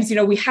 sometimes,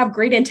 we have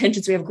great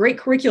intentions, we have great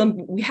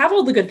curriculum, we have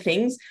all the good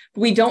things, but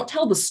we don't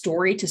tell the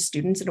story to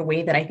students in a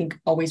way that I think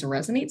always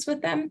resonates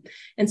with them.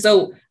 And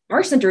so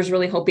our center is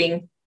really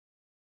hoping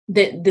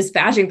that this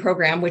badging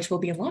program, which we'll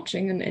be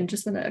launching in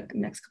just the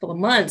next couple of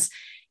months,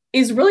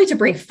 is really to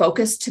bring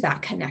focus to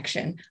that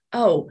connection.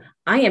 Oh,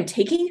 I am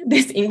taking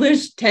this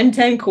English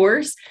 1010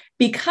 course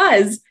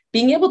because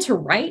being able to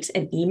write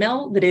an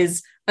email that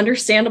is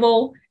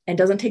understandable and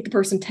doesn't take the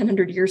person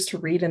 1,000 years to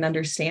read and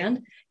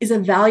understand is a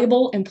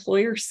valuable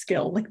employer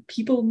skill. Like,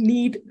 people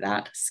need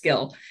that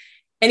skill.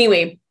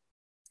 Anyway,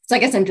 so I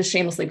guess I'm just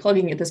shamelessly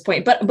plugging at this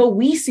point, but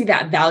we see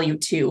that value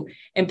too.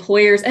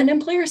 Employers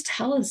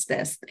tell us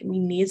this, that we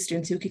need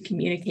students who can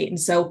communicate. And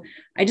so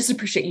I just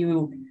appreciate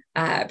you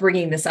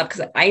bringing this up,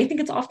 because I think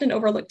it's often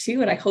overlooked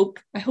too. And I hope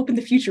in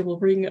the future we'll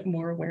bring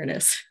more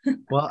awareness.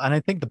 Well, and I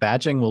think the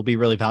badging will be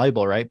really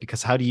valuable, right?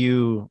 Because how do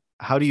you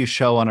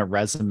show on a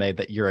resume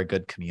that you're a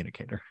good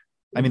communicator?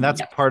 I mean,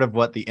 that's part of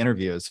what the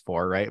interview is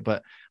for, right?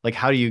 But like,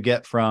 how do you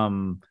get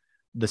from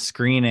the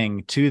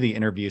screening to the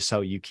interview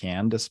so you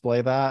can display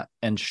that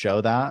and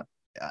show that?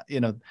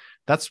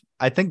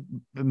 I think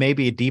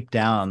maybe deep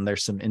down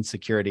there's some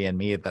insecurity in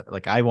me that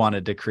like I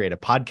wanted to create a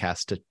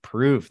podcast to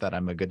prove that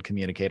I'm a good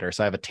communicator.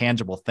 So I have a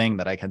tangible thing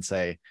that I can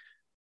say,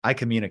 I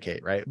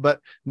communicate, right? But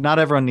not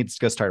everyone needs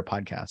to go start a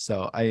podcast.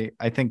 So I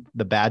think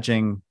the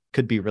badging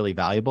could be really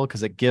valuable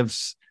because it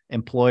gives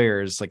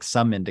employers like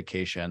some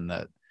indication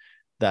that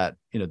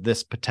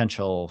this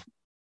potential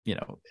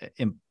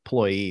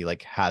employee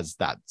like has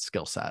that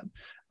skill set,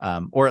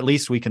 or at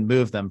least we can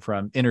move them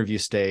from interview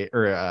state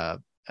or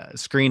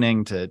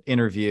screening to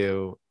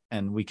interview,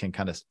 and we can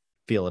kind of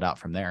feel it out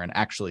from there and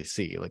actually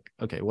see like,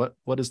 okay,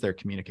 what is their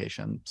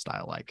communication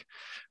style like?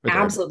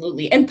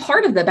 Absolutely. And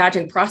part of the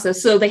badging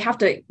process, so they have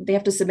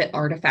to submit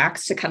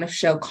artifacts to kind of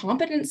show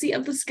competency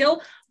of the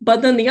skill.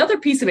 But then the other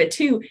piece of it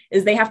too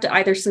is they have to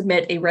either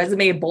submit a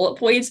resume bullet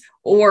points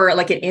or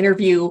like an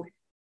interview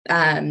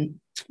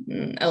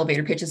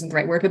elevator pitch isn't the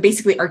right word, but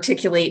basically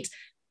articulate,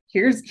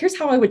 here's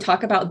how I would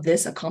talk about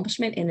this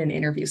accomplishment in an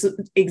interview. So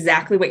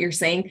exactly what you're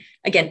saying.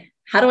 Again,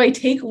 how do I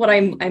take what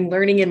I'm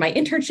learning in my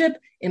internship,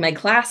 in my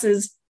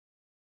classes,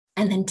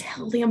 and then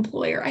tell the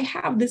employer I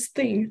have this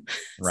thing?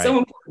 Right. So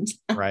important.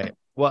 Right.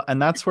 Well,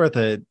 and that's where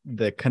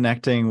the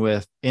connecting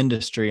with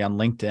industry on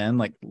LinkedIn,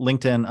 like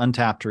LinkedIn,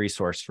 untapped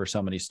resource for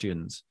so many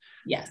students.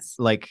 Yes.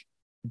 Like,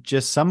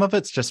 just some of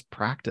it's just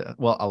practice.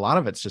 Well, a lot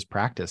of it's just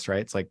practice,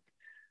 right? It's like,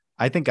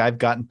 I think I've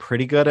gotten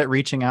pretty good at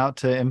reaching out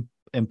to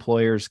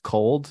employers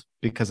cold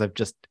because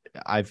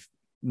I've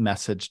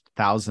messaged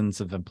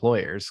thousands of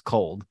employers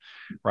cold,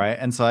 right?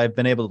 And so I've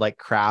been able to like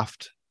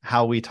craft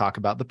how we talk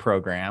about the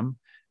program,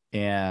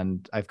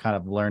 and I've kind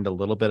of learned a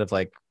little bit of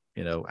like,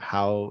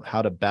 how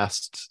to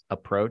best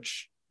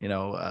approach,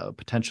 a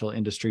potential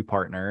industry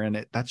partner,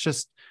 and that's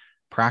just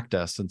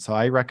practice. And so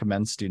I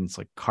recommend students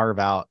like carve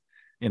out,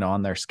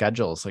 on their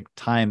schedules, like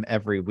time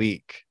every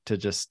week to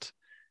just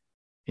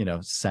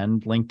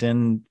send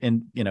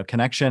LinkedIn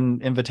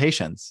connection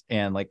invitations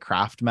and like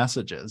craft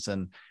messages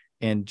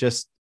and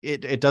just,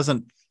 it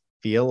doesn't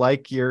feel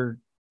like you're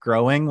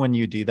growing when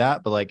you do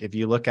that. But like, if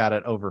you look at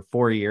it over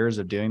 4 years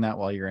of doing that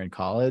while you're in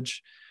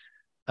college,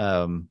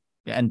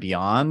 and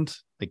beyond,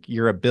 like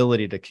your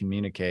ability to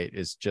communicate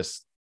is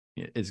just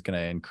is going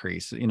to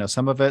increase.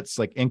 Some of it's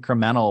like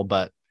incremental,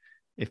 but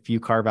if you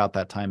carve out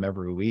that time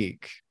every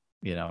week,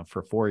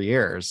 for 4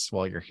 years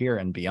while you're here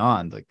and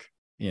beyond, like,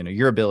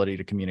 your ability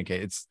to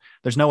communicate,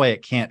 there's no way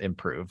it can't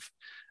improve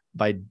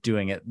by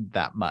doing it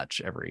that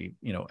much every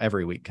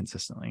week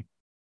consistently.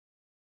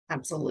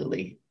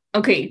 Absolutely.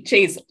 Okay,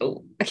 Chase,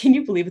 can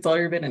you believe it's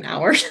already been an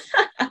hour?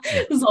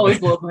 This always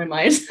blows my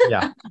mind.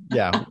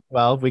 Yeah.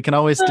 Well, we can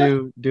always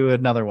do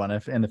another one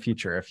if in the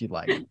future, if you'd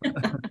like.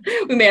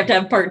 We may have to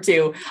have part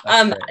two.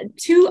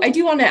 I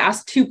do want to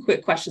ask 2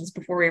 quick questions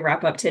before we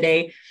wrap up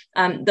today.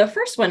 The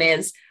first one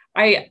is,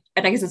 and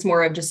I guess it's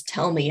more of just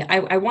tell me,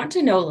 I want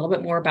to know a little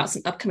bit more about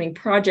some upcoming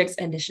projects,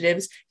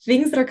 initiatives,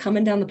 things that are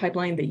coming down the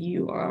pipeline that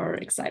you are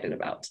excited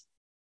about.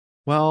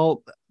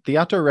 Well, the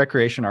Outdoor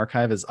Recreation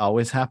Archive is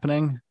always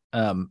happening.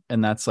 And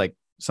that's like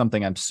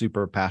something I'm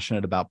super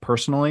passionate about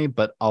personally,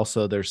 but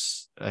also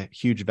there's a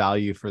huge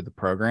value for the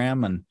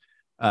program. And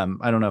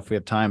I don't know if we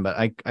have time, but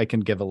I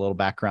can give a little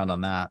background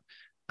on that.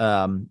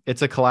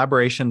 It's a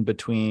collaboration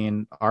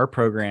between our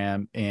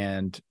program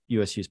and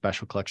USU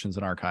Special Collections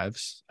and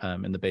Archives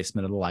in the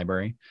basement of the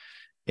library.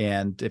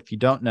 And if you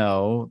don't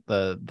know,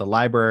 the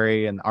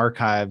library and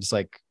archives,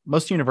 like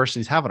most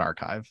universities have an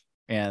archive,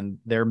 and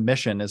their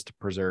mission is to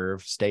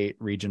preserve state,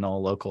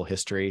 regional, local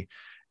history,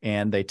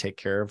 and they take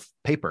care of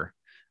paper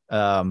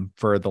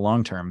for the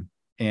long term.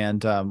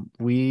 And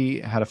we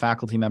had a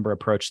faculty member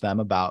approach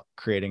them about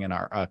creating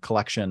a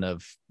collection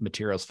of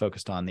materials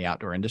focused on the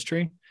outdoor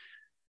industry.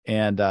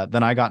 And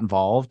then I got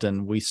involved,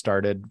 and we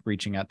started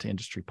reaching out to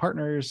industry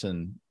partners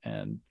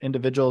and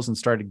individuals, and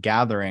started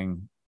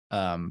gathering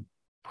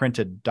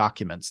printed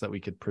documents that we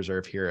could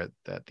preserve here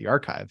at the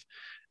archive.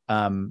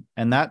 And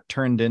that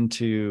turned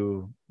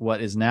into what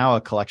is now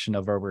a collection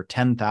of over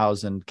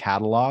 10,000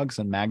 catalogs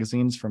and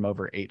magazines from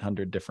over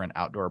 800 different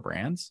outdoor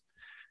brands.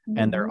 Mm-hmm.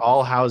 And they're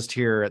all housed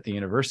here at the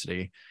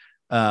university.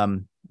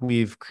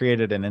 We've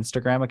created an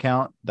Instagram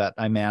account that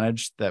I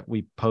manage, that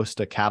we post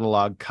a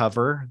catalog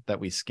cover that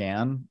we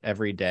scan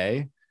every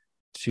day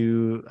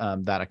to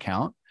that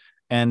account.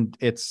 And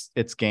it's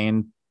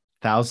gained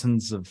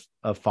thousands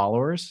of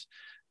followers.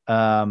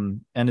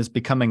 And is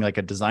becoming like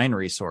a design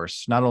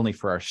resource, not only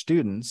for our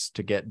students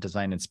to get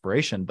design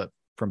inspiration, but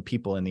from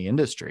people in the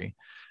industry.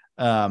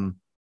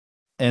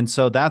 And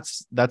so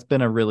that's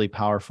been a really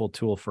powerful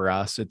tool for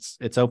us.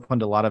 It's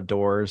opened a lot of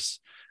doors.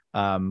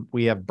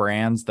 We have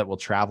brands that will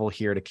travel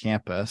here to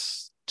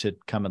campus to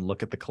come and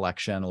look at the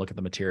collection and look at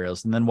the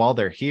materials. And then while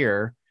they're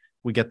here,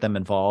 we get them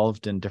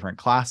involved in different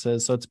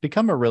classes. So it's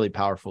become a really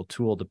powerful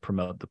tool to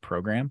promote the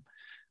program,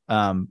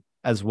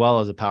 as well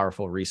as a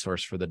powerful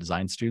resource for the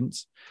design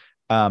students.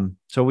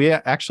 So we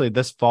actually,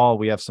 this fall,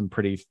 we have some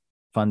pretty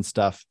fun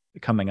stuff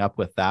coming up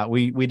with that.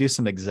 We do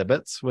some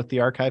exhibits with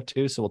the archive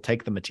too. So we'll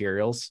take the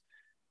materials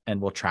and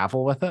we'll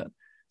travel with it.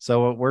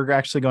 So we're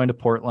actually going to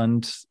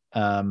Portland,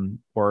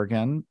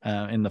 Oregon,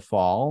 in the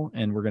fall,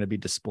 and we're going to be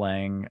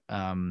displaying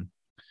we're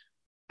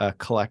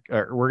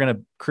going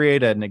to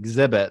create an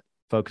exhibit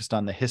focused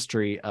on the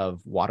history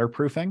of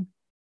waterproofing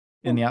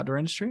in the outdoor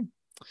industry.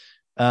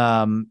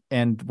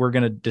 And we're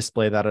going to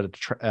display that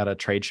at a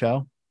trade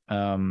show.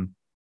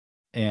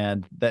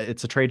 And that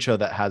it's a trade show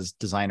that has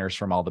designers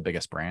from all the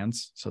biggest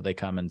brands. So they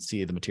come and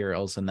see the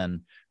materials. And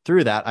then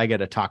through that, I get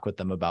to talk with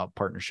them about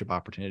partnership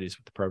opportunities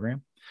with the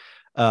program.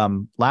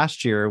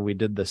 Last year, we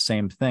did the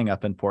same thing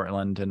up in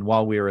Portland. And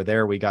while we were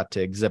there, we got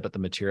to exhibit the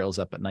materials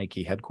up at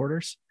Nike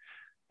headquarters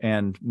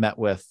and met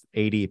with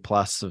 80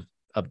 plus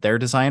of their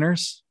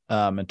designers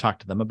and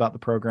talked to them about the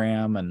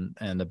program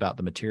and about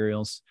the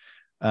materials.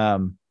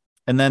 And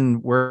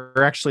then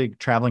we're actually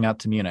traveling out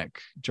to Munich,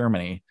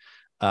 Germany,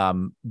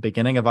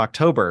 beginning of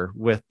October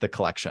with the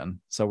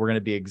collection. So we're going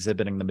to be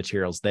exhibiting the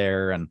materials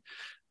there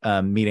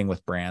and meeting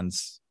with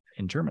brands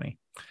in Germany.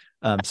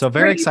 So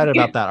very excited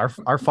about that.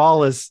 Our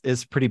fall is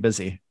pretty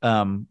busy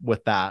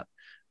with that.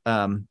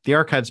 The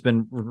archive's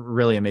been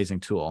really amazing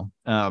tool.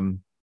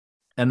 And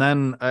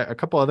then a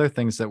couple other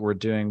things that we're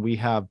doing. We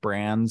have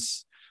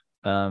brands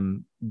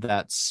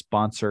that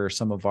sponsor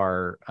some of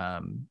our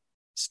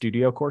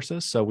studio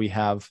courses. So we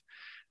have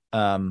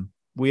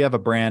a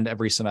brand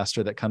every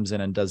semester that comes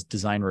in and does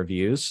design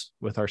reviews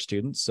with our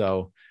students.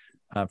 So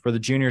for the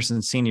juniors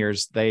and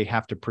seniors, they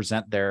have to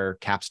present their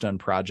capstone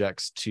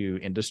projects to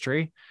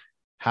industry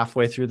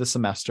halfway through the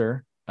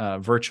semester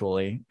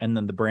virtually. And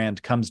then the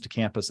brand comes to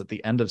campus at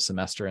the end of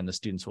semester, and the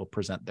students will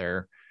present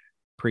their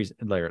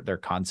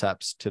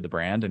concepts to the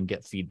brand and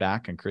get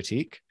feedback and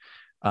critique.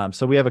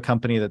 So we have a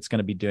company that's going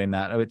to be doing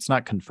that. It's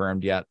not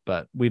confirmed yet,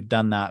 but we've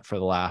done that for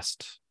the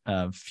last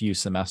few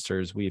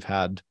semesters. We've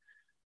had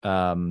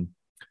the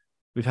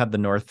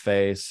North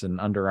Face and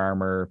Under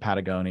Armour,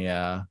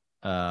 Patagonia,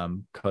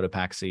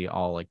 Cotopaxi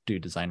all like do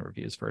design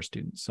reviews for our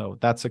students. So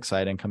that's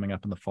exciting coming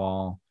up in the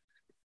fall.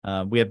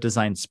 We have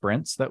design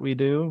sprints that we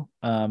do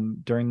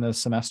during the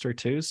semester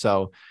too.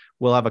 So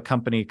we'll have a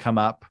company come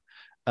up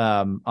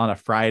on a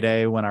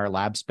Friday when our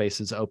lab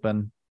space is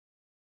open.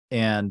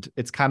 And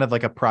it's kind of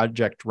like a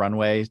project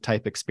runway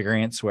type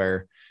experience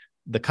where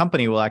the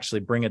company will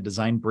actually bring a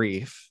design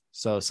brief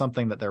So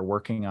something that they're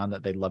working on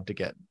that they'd love to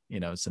get,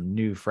 some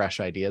new, fresh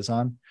ideas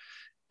on.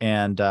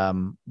 And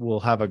we'll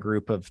have a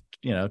group of,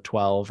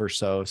 12 or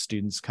so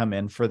students come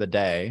in for the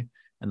day,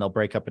 and they'll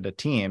break up into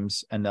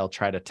teams and they'll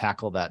try to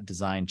tackle that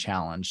design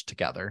challenge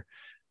together.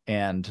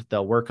 And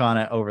they'll work on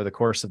it over the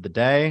course of the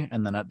day.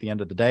 And then at the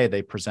end of the day,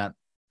 they present,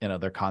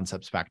 their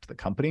concepts back to the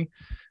company.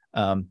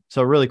 So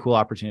a really cool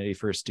opportunity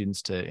for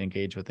students to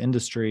engage with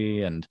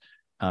industry, and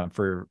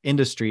for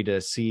industry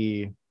to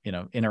see,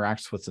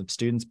 interacts with some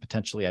students,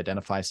 potentially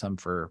identify some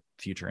for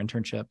future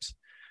internships.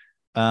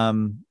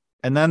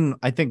 And then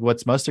I think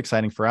what's most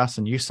exciting for us,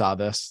 and you saw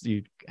this,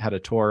 you had a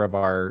tour of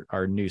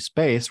our new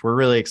space. We're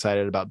really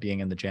excited about being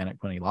in the Janet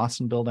Quinney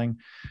Lawson building,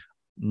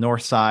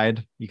 north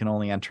side. You can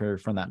only enter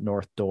from that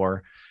north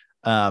door.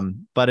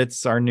 But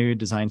it's our new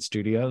design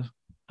studio.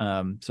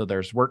 So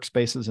there's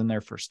workspaces in there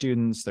for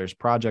students. There's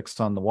projects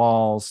on the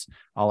walls.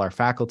 All our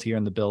faculty are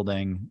in the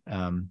building.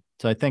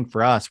 So I think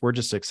for us, we're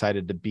just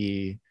excited to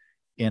be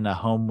in a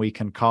home we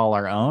can call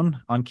our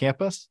own on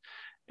campus.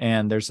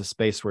 And there's a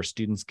space where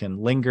students can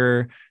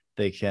linger.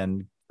 They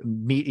can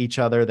meet each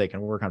other. They can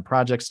work on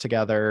projects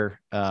together.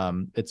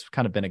 It's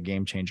kind of been a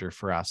game changer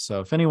for us. So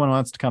if anyone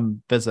wants to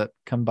come visit,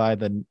 come by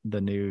the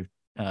new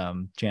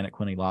Janet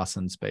Quinney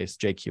Lawson space,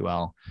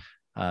 JQL,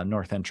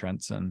 north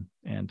entrance,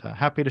 and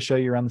happy to show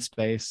you around the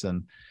space,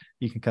 and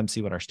you can come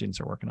see what our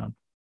students are working on.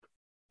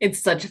 It's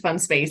such a fun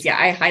space. Yeah,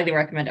 I highly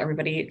recommend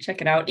everybody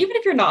check it out. Even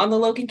if you're not on the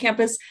Logan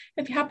campus,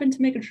 if you happen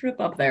to make a trip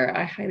up there,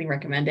 I highly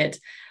recommend it.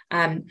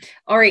 All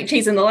right,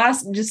 Chase, in the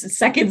last just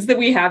seconds that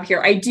we have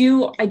here, I do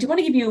want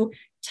to give you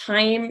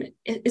time.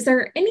 Is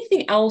there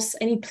anything else,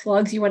 any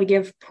plugs you want to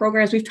give,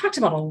 programs? We've talked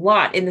about a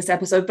lot in this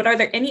episode, but are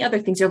there any other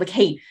things you're like,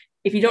 hey,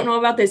 if you don't know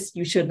about this,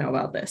 you should know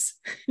about this?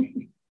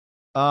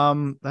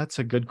 That's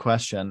a good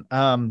question.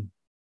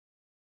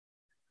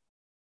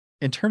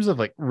 In terms of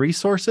like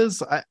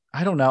resources,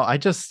 I don't know.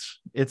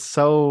 It's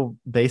so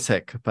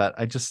basic, but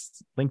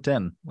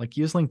LinkedIn, like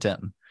use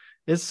LinkedIn.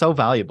 It's so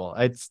valuable.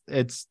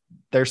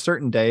 There's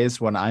certain days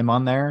when I'm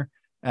on there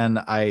and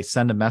I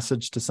send a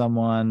message to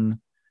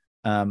someone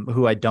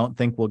who I don't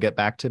think will get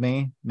back to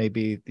me.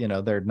 Maybe,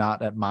 they're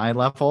not at my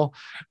level.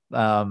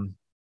 But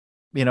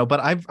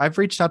I've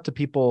reached out to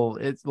people.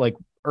 It's like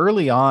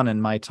early on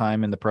in my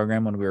time in the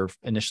program, when we were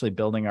initially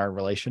building our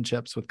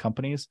relationships with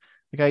companies,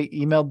 like I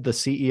emailed the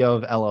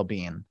CEO of LL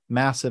Bean,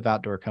 massive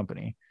outdoor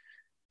company,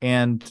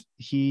 and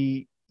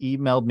he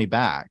emailed me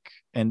back,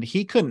 and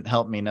he couldn't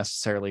help me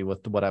necessarily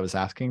with what I was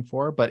asking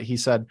for, but he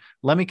said,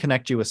 let me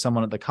connect you with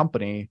someone at the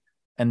company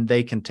and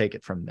they can take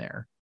it from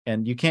there.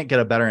 And you can't get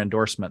a better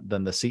endorsement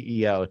than the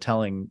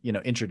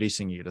CEO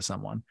introducing you to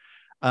someone.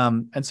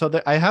 And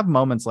so I have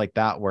moments like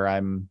that where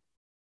I'm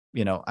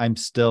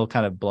still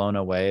kind of blown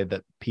away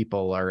that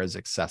people are as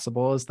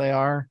accessible as they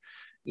are.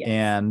 Yes.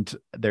 And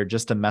they're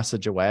just a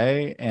message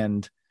away.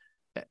 And,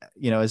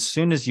 as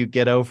soon as you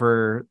get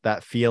over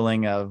that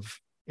feeling of,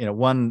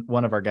 one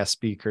of our guest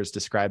speakers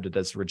described it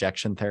as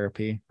rejection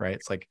therapy, right?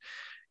 It's like,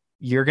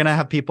 you're going to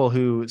have people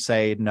who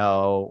say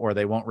no, or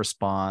they won't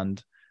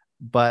respond.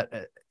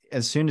 But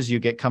as soon as you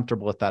get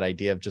comfortable with that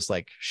idea of just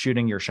like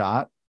shooting your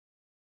shot,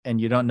 and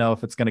you don't know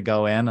if it's going to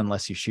go in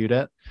unless you shoot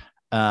it.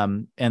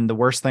 And the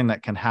worst thing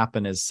that can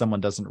happen is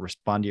someone doesn't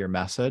respond to your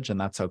message, and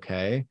that's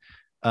okay.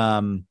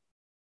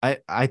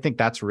 I think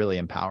that's really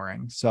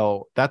empowering.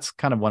 So that's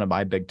kind of one of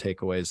my big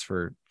takeaways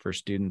for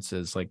students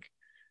is like,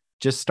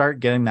 just start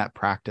getting that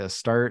practice,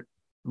 start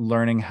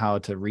learning how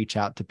to reach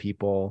out to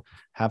people,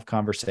 have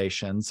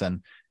conversations.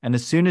 And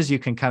as soon as you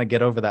can kind of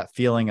get over that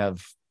feeling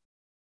of,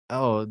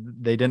 oh,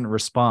 they didn't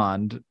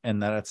respond,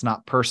 and that it's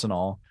not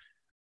personal,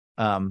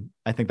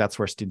 I think that's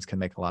where students can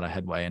make a lot of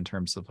headway in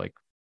terms of like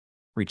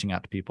reaching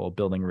out to people,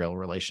 building real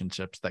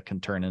relationships that can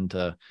turn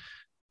into,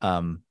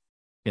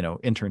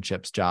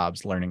 internships,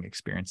 jobs, learning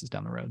experiences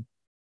down the road.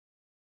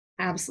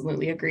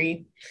 Absolutely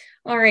agree.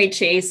 All right,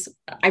 Chase,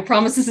 I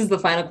promise this is the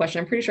final question.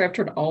 I'm pretty sure I've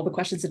turned all the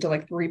questions into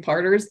like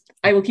 3-parters.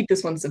 I will keep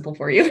this one simple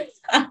for you.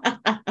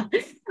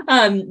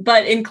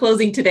 But in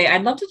closing today,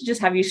 I'd love to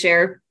just have you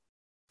share,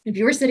 if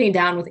you were sitting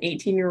down with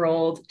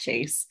 18-year-old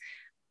Chase,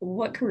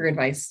 what career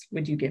advice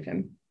would you give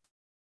him?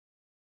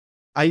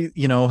 I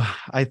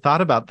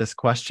thought about this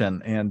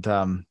question, and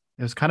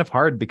it was kind of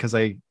hard because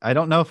I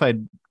don't know if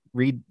I'd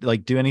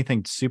do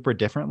anything super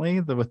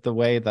differently with the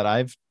way that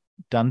I've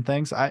done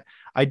things.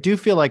 I do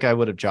feel like I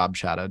would have job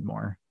shadowed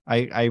more.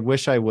 I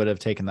wish I would have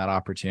taken that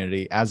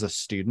opportunity as a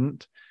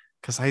student,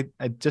 because I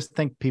just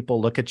think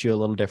people look at you a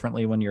little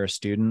differently when you're a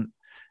student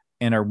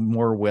and are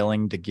more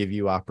willing to give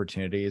you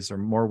opportunities or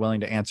more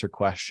willing to answer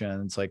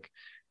questions. Like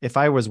if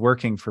I was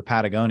working for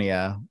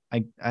Patagonia,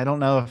 I don't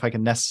know if I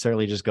can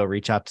necessarily just go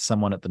reach out to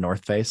someone at the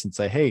North Face and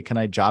say, hey, can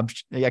I job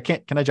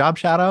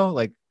shadow?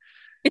 Like,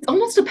 it's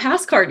almost a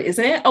pass card,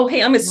 isn't it? Oh,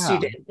 hey, I'm a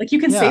student. Like you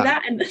can say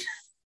that.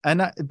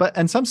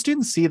 And some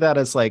students see that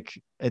as like,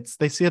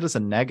 they see it as a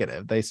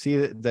negative. They see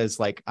it as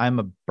like, I'm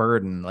a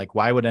burden. Like,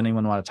 why would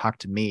anyone want to talk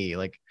to me?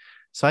 Like,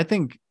 so I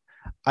think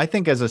I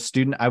think as a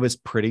student, I was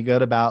pretty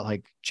good about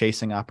like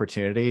chasing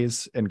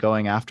opportunities and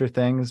going after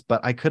things,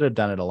 but I could have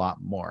done it a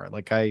lot more.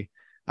 Like I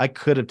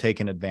could have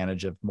taken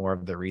advantage of more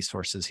of the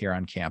resources here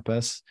on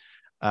campus,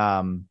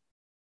 of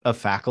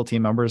faculty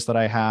members that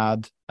I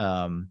had.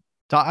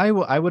 So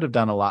I would have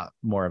done a lot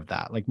more of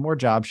that, like more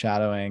job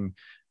shadowing,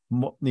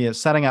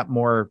 setting up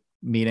more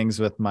meetings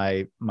with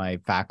my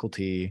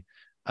faculty,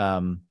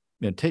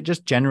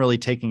 just generally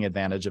taking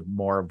advantage of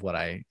more of what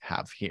I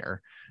have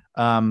here.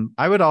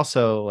 I would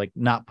also like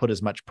not put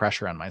as much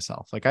pressure on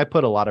myself. Like I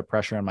put a lot of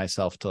pressure on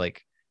myself to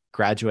like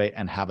graduate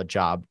and have a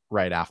job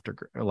right after,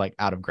 like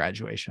out of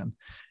graduation.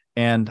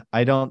 And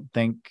I don't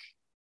think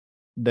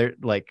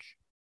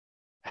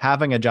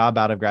having a job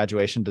out of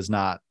graduation does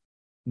not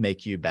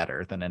make you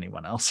better than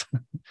anyone else.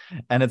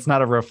 And it's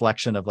not a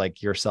reflection of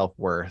like your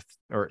self-worth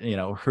or,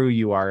 who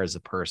you are as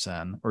a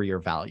person or your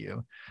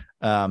value.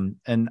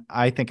 And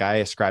I think I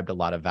ascribed a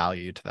lot of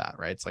value to that,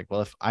 right? It's like,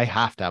 well, if I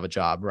have to have a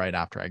job right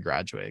after I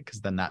graduate,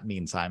 because then that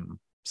means I'm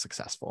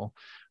successful.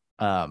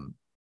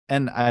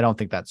 And I don't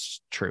think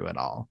that's true at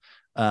all.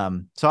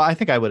 So I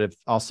think I would have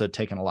also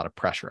taken a lot of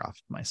pressure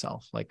off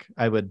myself. Like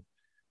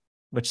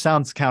which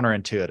sounds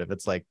counterintuitive.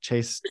 It's like,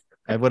 Chase,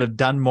 I would have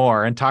done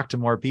more and talked to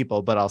more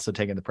people, but also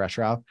taken the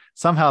pressure off.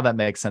 Somehow that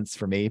makes sense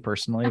for me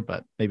personally,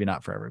 but maybe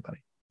not for everybody.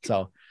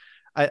 So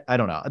I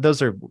don't know.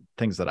 Those are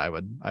things that I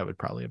would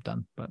probably have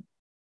done, but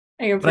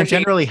I'm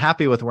generally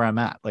happy with where I'm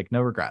at. Like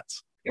no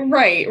regrets.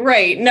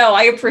 Right. No,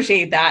 I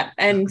appreciate that.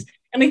 And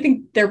I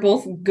think they're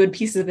both good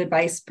pieces of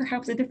advice,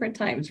 perhaps at different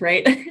times,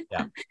 right?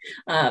 Yeah.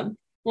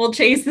 Well,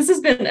 Chase, this has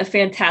been a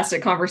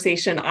fantastic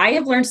conversation. I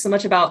have learned so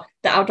much about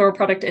the Outdoor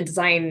Product and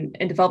Design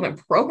and Development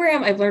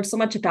Program. I've learned so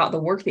much about the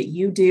work that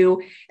you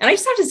do. And I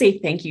just have to say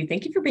thank you.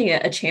 Thank you for being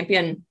a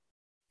champion.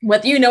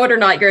 Whether you know it or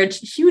not, you're a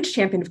huge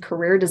champion of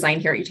career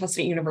design here at Utah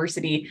State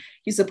University.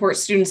 You support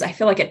students, I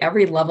feel like, at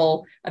every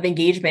level of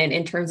engagement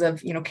in terms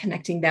of,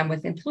 connecting them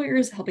with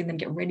employers, helping them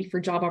get ready for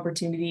job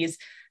opportunities.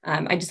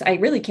 I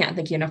really can't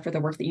thank you enough for the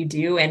work that you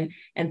do. And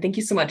thank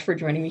you so much for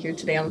joining me here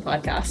today on the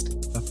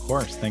podcast. Of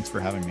course. Thanks for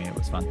having me. It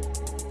was fun.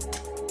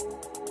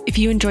 If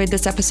you enjoyed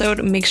this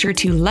episode, make sure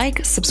to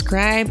like,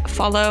 subscribe,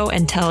 follow,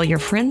 and tell your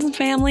friends and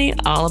family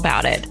all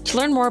about it. To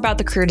learn more about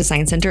the Career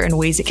Design Center and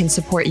ways it can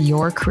support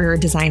your career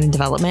design and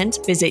development,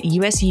 visit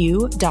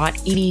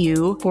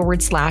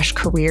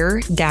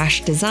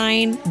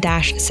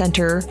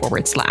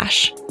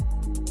usu.edu/career-design-center/.